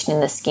inflammation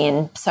in the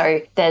skin.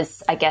 So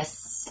there's, I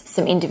guess,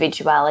 some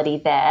individuality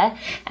there.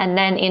 And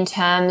then in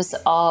terms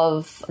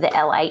of the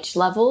LH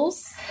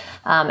levels,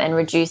 and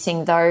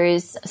reducing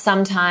those,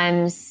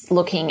 sometimes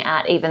looking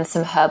at even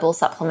some herbal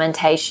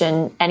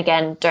supplementation. And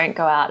again, don't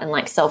go out and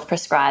like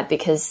self-prescribe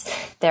because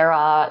there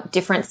are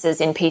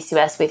differences in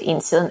PCOS with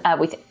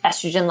with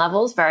estrogen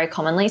levels very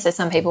commonly. So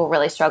some people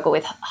really struggle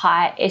with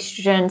high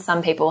estrogen.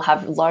 Some people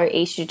have low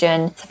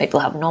estrogen. Some people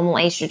have normal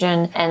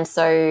estrogen. And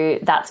so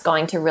that's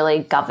going to really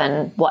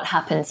govern what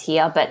happens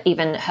here. But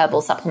even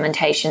herbal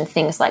supplementation,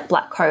 things like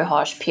black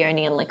cohosh,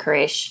 peony and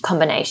licorice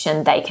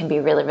combination, they can be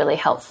really, really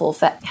helpful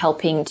for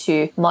helping to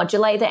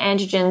modulate the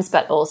androgens,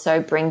 but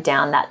also bring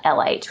down that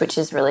LH, which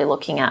is really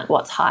looking at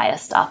what's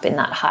highest up in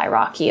that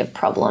hierarchy of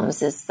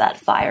problems is that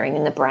firing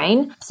in the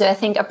brain. So I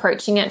think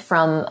approaching it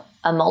from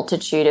a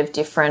multitude of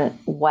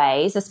different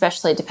ways,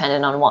 especially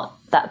dependent on what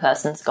that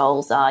person's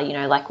goals are,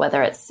 like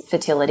whether it's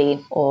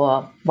fertility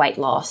or weight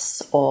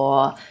loss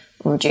or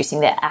reducing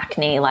their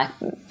acne, like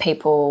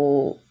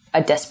people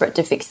are desperate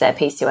to fix their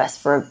PCOS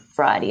for a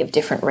variety of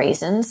different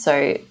reasons.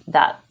 So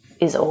that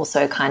is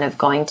also kind of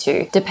going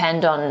to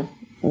depend on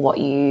what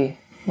you're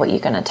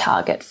going to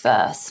target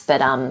first.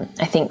 But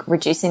I think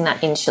reducing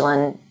that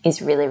insulin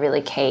is really,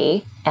 really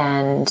key.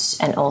 And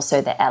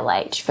also the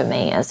LH for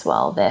me as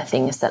well. They're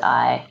things that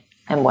I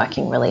am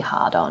working really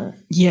hard on.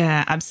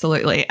 Yeah,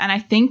 absolutely. And I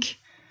think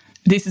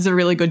this is a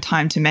really good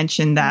time to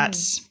mention that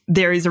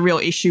there is a real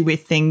issue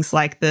with things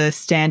like the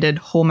standard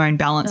hormone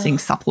balancing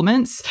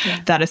supplements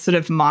that are sort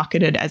of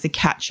marketed as a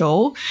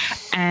catch-all.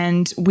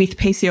 And with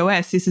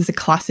PCOS, this is a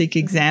classic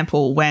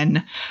example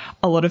when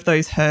a lot of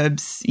those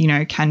herbs,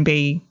 can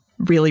be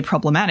really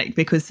problematic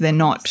because they're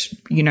not,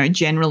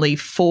 generally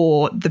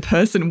for the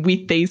person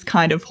with these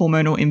kind of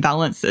hormonal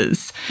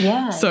imbalances.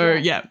 Yeah. So,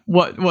 do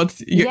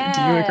you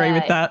agree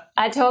with that?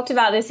 I talked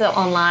about this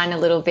online a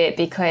little bit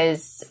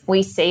because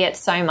we see it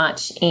so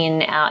much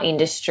in our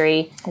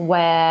industry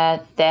where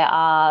there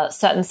are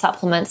certain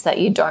supplements that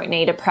you don't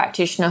need a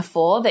practitioner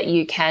for that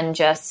you can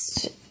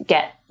just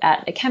get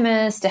at a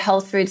chemist, a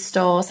health food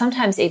store,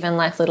 sometimes even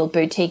like little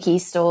boutique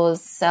stores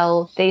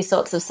sell these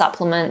sorts of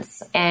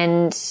supplements.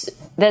 And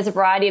there's a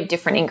variety of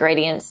different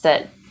ingredients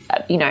that,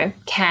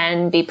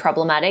 can be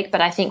problematic. But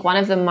I think one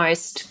of the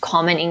most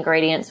common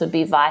ingredients would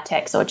be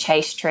Vitex or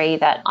chaste tree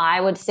that I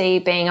would see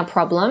being a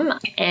problem.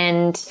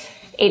 And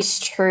it's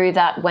true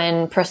that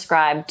when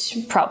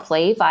prescribed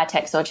properly,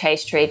 Vitex or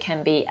chaste tree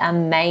can be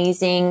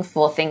amazing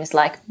for things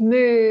like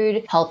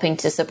mood, helping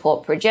to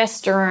support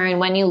progesterone.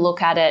 When you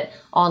look at it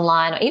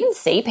online or even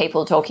see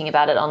people talking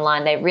about it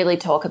online, they really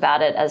talk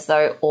about it as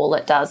though all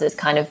it does is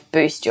kind of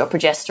boost your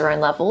progesterone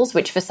levels,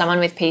 which for someone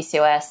with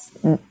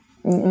PCOS,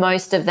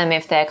 most of them,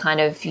 if they're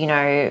kind of,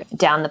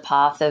 down the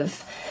path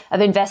of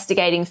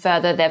investigating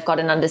further, they've got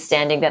an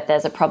understanding that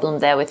there's a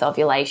problem there with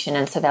ovulation.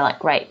 And so they're like,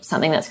 great,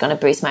 something that's going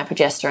to boost my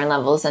progesterone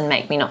levels and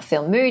make me not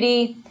feel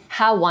moody.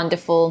 How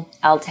wonderful.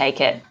 I'll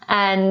take it.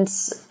 And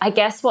I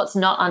guess what's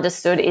not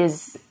understood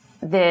is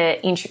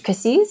the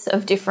intricacies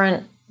of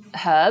different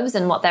herbs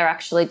and what they're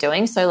actually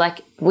doing. So like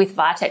with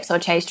Vitex or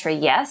chaste tree,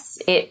 yes,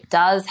 it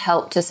does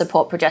help to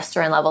support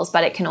progesterone levels,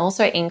 but it can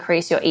also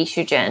increase your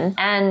estrogen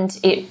and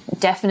it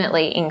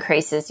definitely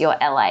increases your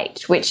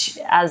LH, which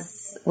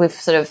as we've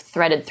sort of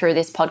threaded through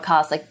this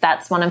podcast, like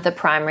that's one of the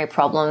primary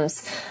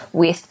problems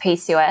with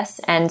PCOS.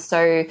 And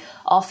so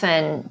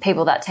often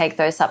people that take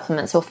those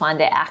supplements will find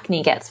their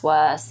acne gets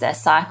worse, their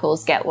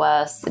cycles get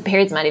worse, the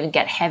periods might even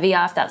get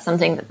heavier if that's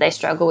something that they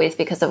struggle with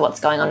because of what's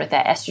going on with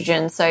their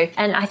estrogen. So,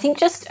 and I think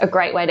just a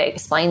great way to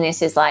explain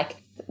this is like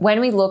when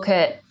we look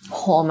at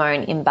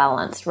hormone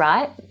imbalance,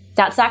 right?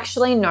 That's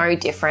actually no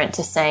different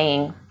to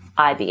saying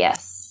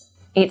IBS.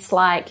 It's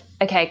like,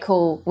 okay,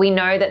 cool. We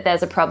know that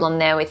there's a problem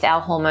there with our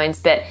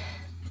hormones, but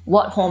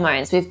what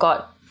hormones? We've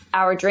got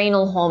our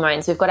adrenal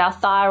hormones, we've got our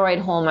thyroid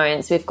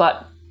hormones, we've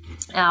got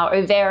our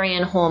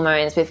ovarian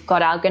hormones, we've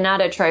got our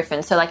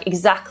gonadotrophin. So like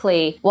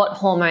exactly what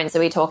hormones are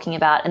we talking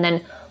about? And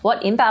then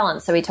what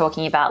imbalance are we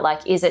talking about?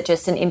 Like, is it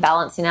just an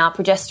imbalance in our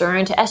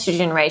progesterone to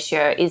estrogen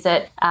ratio? Is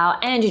it our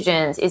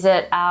androgens? Is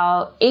it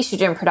our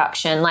estrogen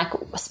production? Like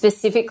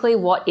specifically,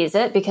 what is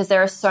it? Because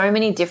there are so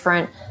many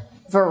different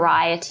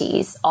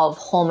varieties of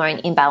hormone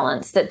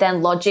imbalance that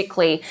then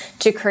logically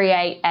to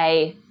create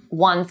a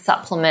one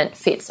supplement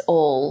fits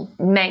all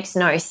makes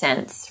no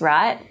sense,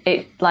 right?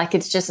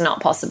 It's just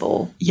not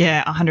possible.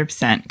 Yeah,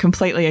 100%.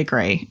 Completely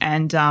agree.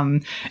 And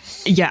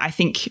I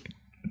think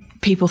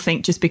people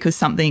think just because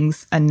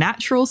something's a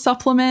natural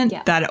supplement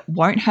that it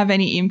won't have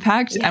any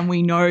impact. And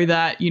we know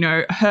that,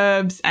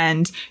 herbs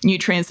and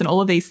nutrients and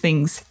all of these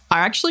things are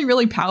actually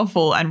really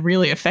powerful and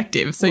really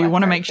effective. So you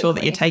want to make sure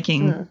that you're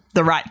taking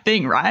the right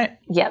thing, right?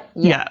 Yep.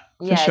 Yeah.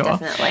 For sure.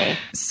 Definitely.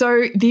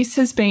 So this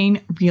has been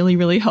really,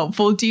 really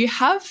helpful. Do you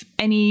have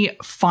any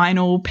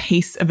final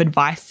piece of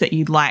advice that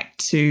you'd like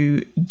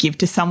to give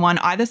to someone,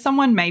 either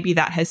someone maybe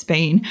that has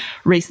been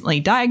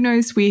recently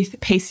diagnosed with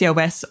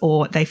PCOS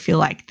or they feel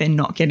like they're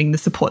not getting the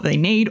support they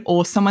need,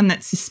 or someone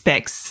that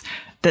suspects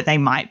that they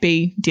might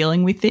be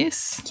dealing with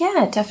this?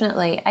 Yeah,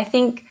 definitely. I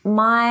think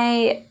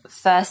my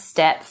first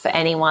step for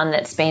anyone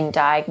that's been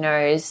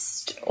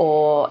diagnosed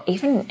or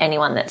even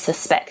anyone that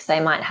suspects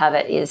they might have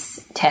it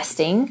is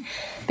testing,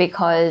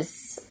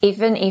 because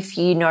even if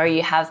you know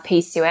you have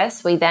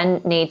PCOS, we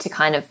then need to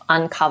kind of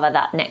uncover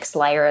that next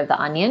layer of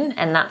the onion.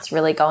 And that's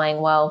really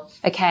going, well,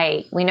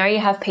 okay, we know you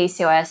have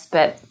PCOS,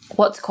 but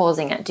what's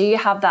causing it? Do you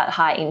have that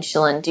high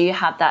insulin? Do you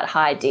have that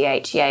high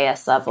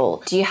DHEAS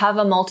level? Do you have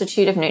a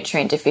multitude of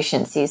nutrient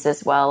deficiencies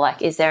as well?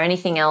 Like, is there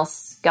anything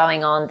else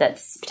going on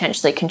that's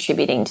potentially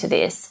contributing to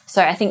this?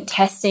 So I think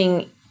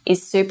testing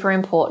is super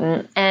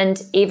important. And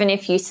even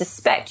if you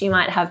suspect you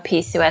might have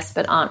PCOS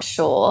but aren't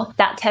sure,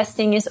 that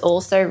testing is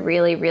also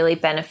really, really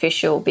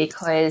beneficial,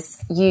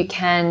 because you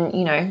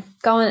can,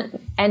 go and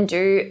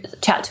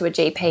chat to a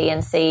GP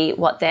and see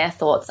what their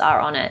thoughts are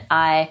on it.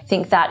 I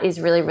think that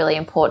is really, really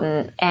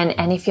important.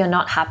 And if you're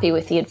not happy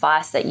with the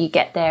advice that you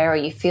get there, or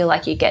you feel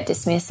like you get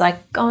dismissed,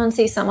 like go and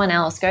see someone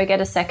else, go get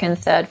a second,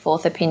 third,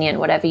 fourth opinion,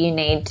 whatever you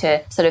need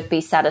to sort of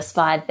be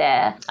satisfied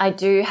there. I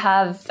do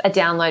have a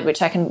download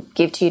which I can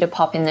give to you to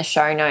pop in the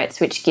show notes,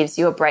 which gives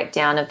you a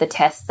breakdown of the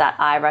tests that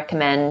I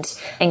recommend,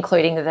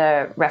 including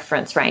the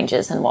reference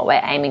ranges and what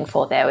we're aiming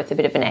for there, with a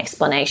bit of an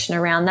explanation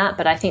around that.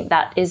 But I think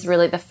that is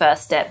really the first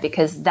step,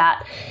 because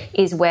that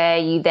is where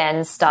you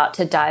then start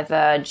to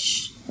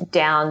diverge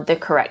down the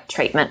correct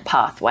treatment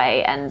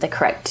pathway and the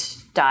correct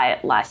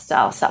diet,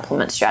 lifestyle,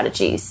 supplement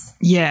strategies.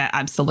 Yeah,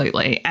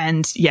 absolutely.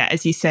 And yeah,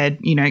 as you said,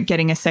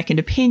 getting a second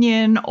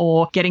opinion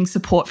or getting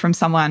support from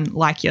someone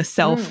like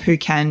yourself who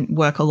can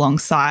work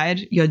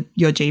alongside your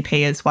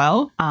GP as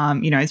well,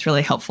 is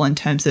really helpful in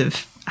terms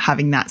of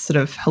having that sort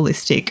of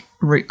holistic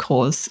root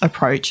cause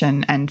approach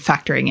and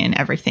factoring in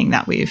everything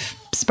that we've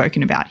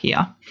spoken about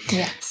here.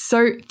 Yeah.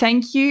 So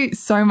thank you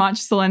so much,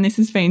 Solaine. This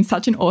has been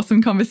such an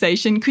awesome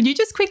conversation. Could you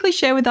just quickly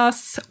share with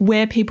us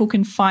where people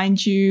can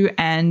find you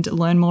and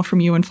learn more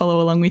from you and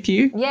follow along with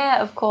you? Yeah,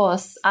 of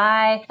course.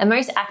 I am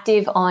most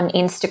active on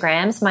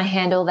Instagram. So my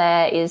handle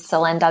there is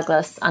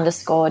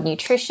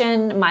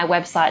SolaineDouglas_nutrition. My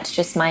website's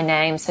just my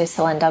name, so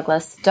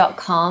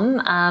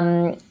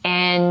SolaineDouglas.com.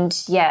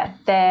 And yeah,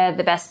 they're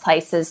the best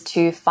places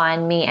to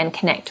find me and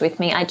connect with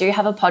me. I do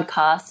have a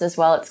podcast as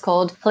well. It's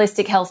called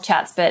Holistic Health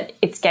Chats, but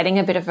it's getting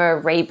a bit of a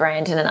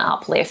rebrand and an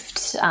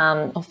uplift,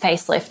 or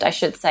facelift, I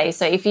should say.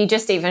 So if you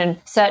just even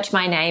search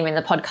my name in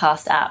the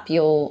podcast app,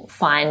 you'll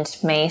find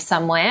me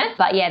somewhere.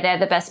 But yeah, they're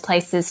the best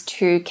places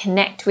to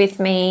connect with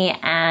me.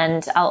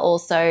 And I'll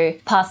also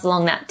pass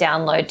along that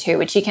download too,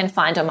 which you can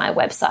find on my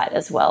website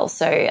as well.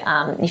 So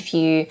if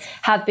you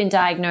have been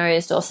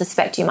diagnosed or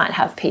suspect you might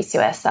have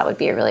PCOS, that would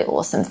be a really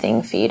awesome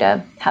thing for you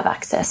to have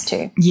access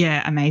to.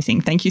 Yeah,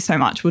 amazing. Thank you so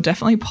much. We'll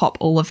definitely pop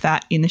all of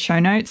that in the show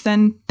notes.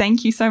 And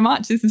thank you so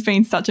much. This has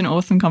been such an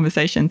awesome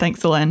conversation.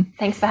 Thanks, Solaine.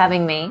 Thanks for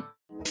having me.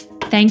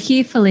 Thank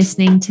you for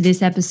listening to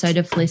this episode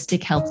of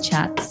Holistic Health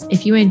Chats.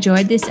 If you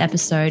enjoyed this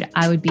episode,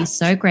 I would be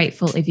so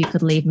grateful if you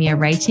could leave me a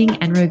rating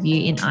and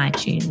review in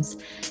iTunes,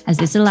 as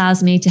this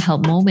allows me to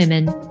help more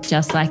women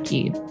just like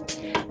you.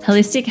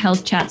 Holistic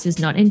Health Chats is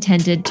not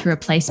intended to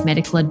replace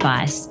medical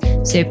advice,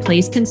 so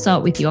please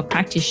consult with your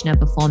practitioner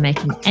before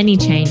making any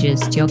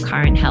changes to your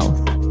current health.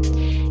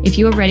 If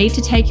you are ready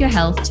to take your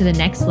health to the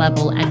next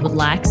level and would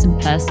like some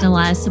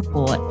personalized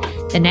support,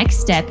 The next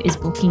step is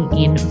booking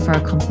in for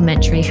a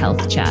complimentary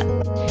health chat.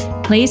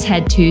 Please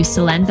head to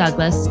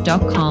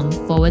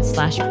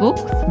solainedouglas.com/book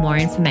for more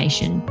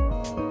information.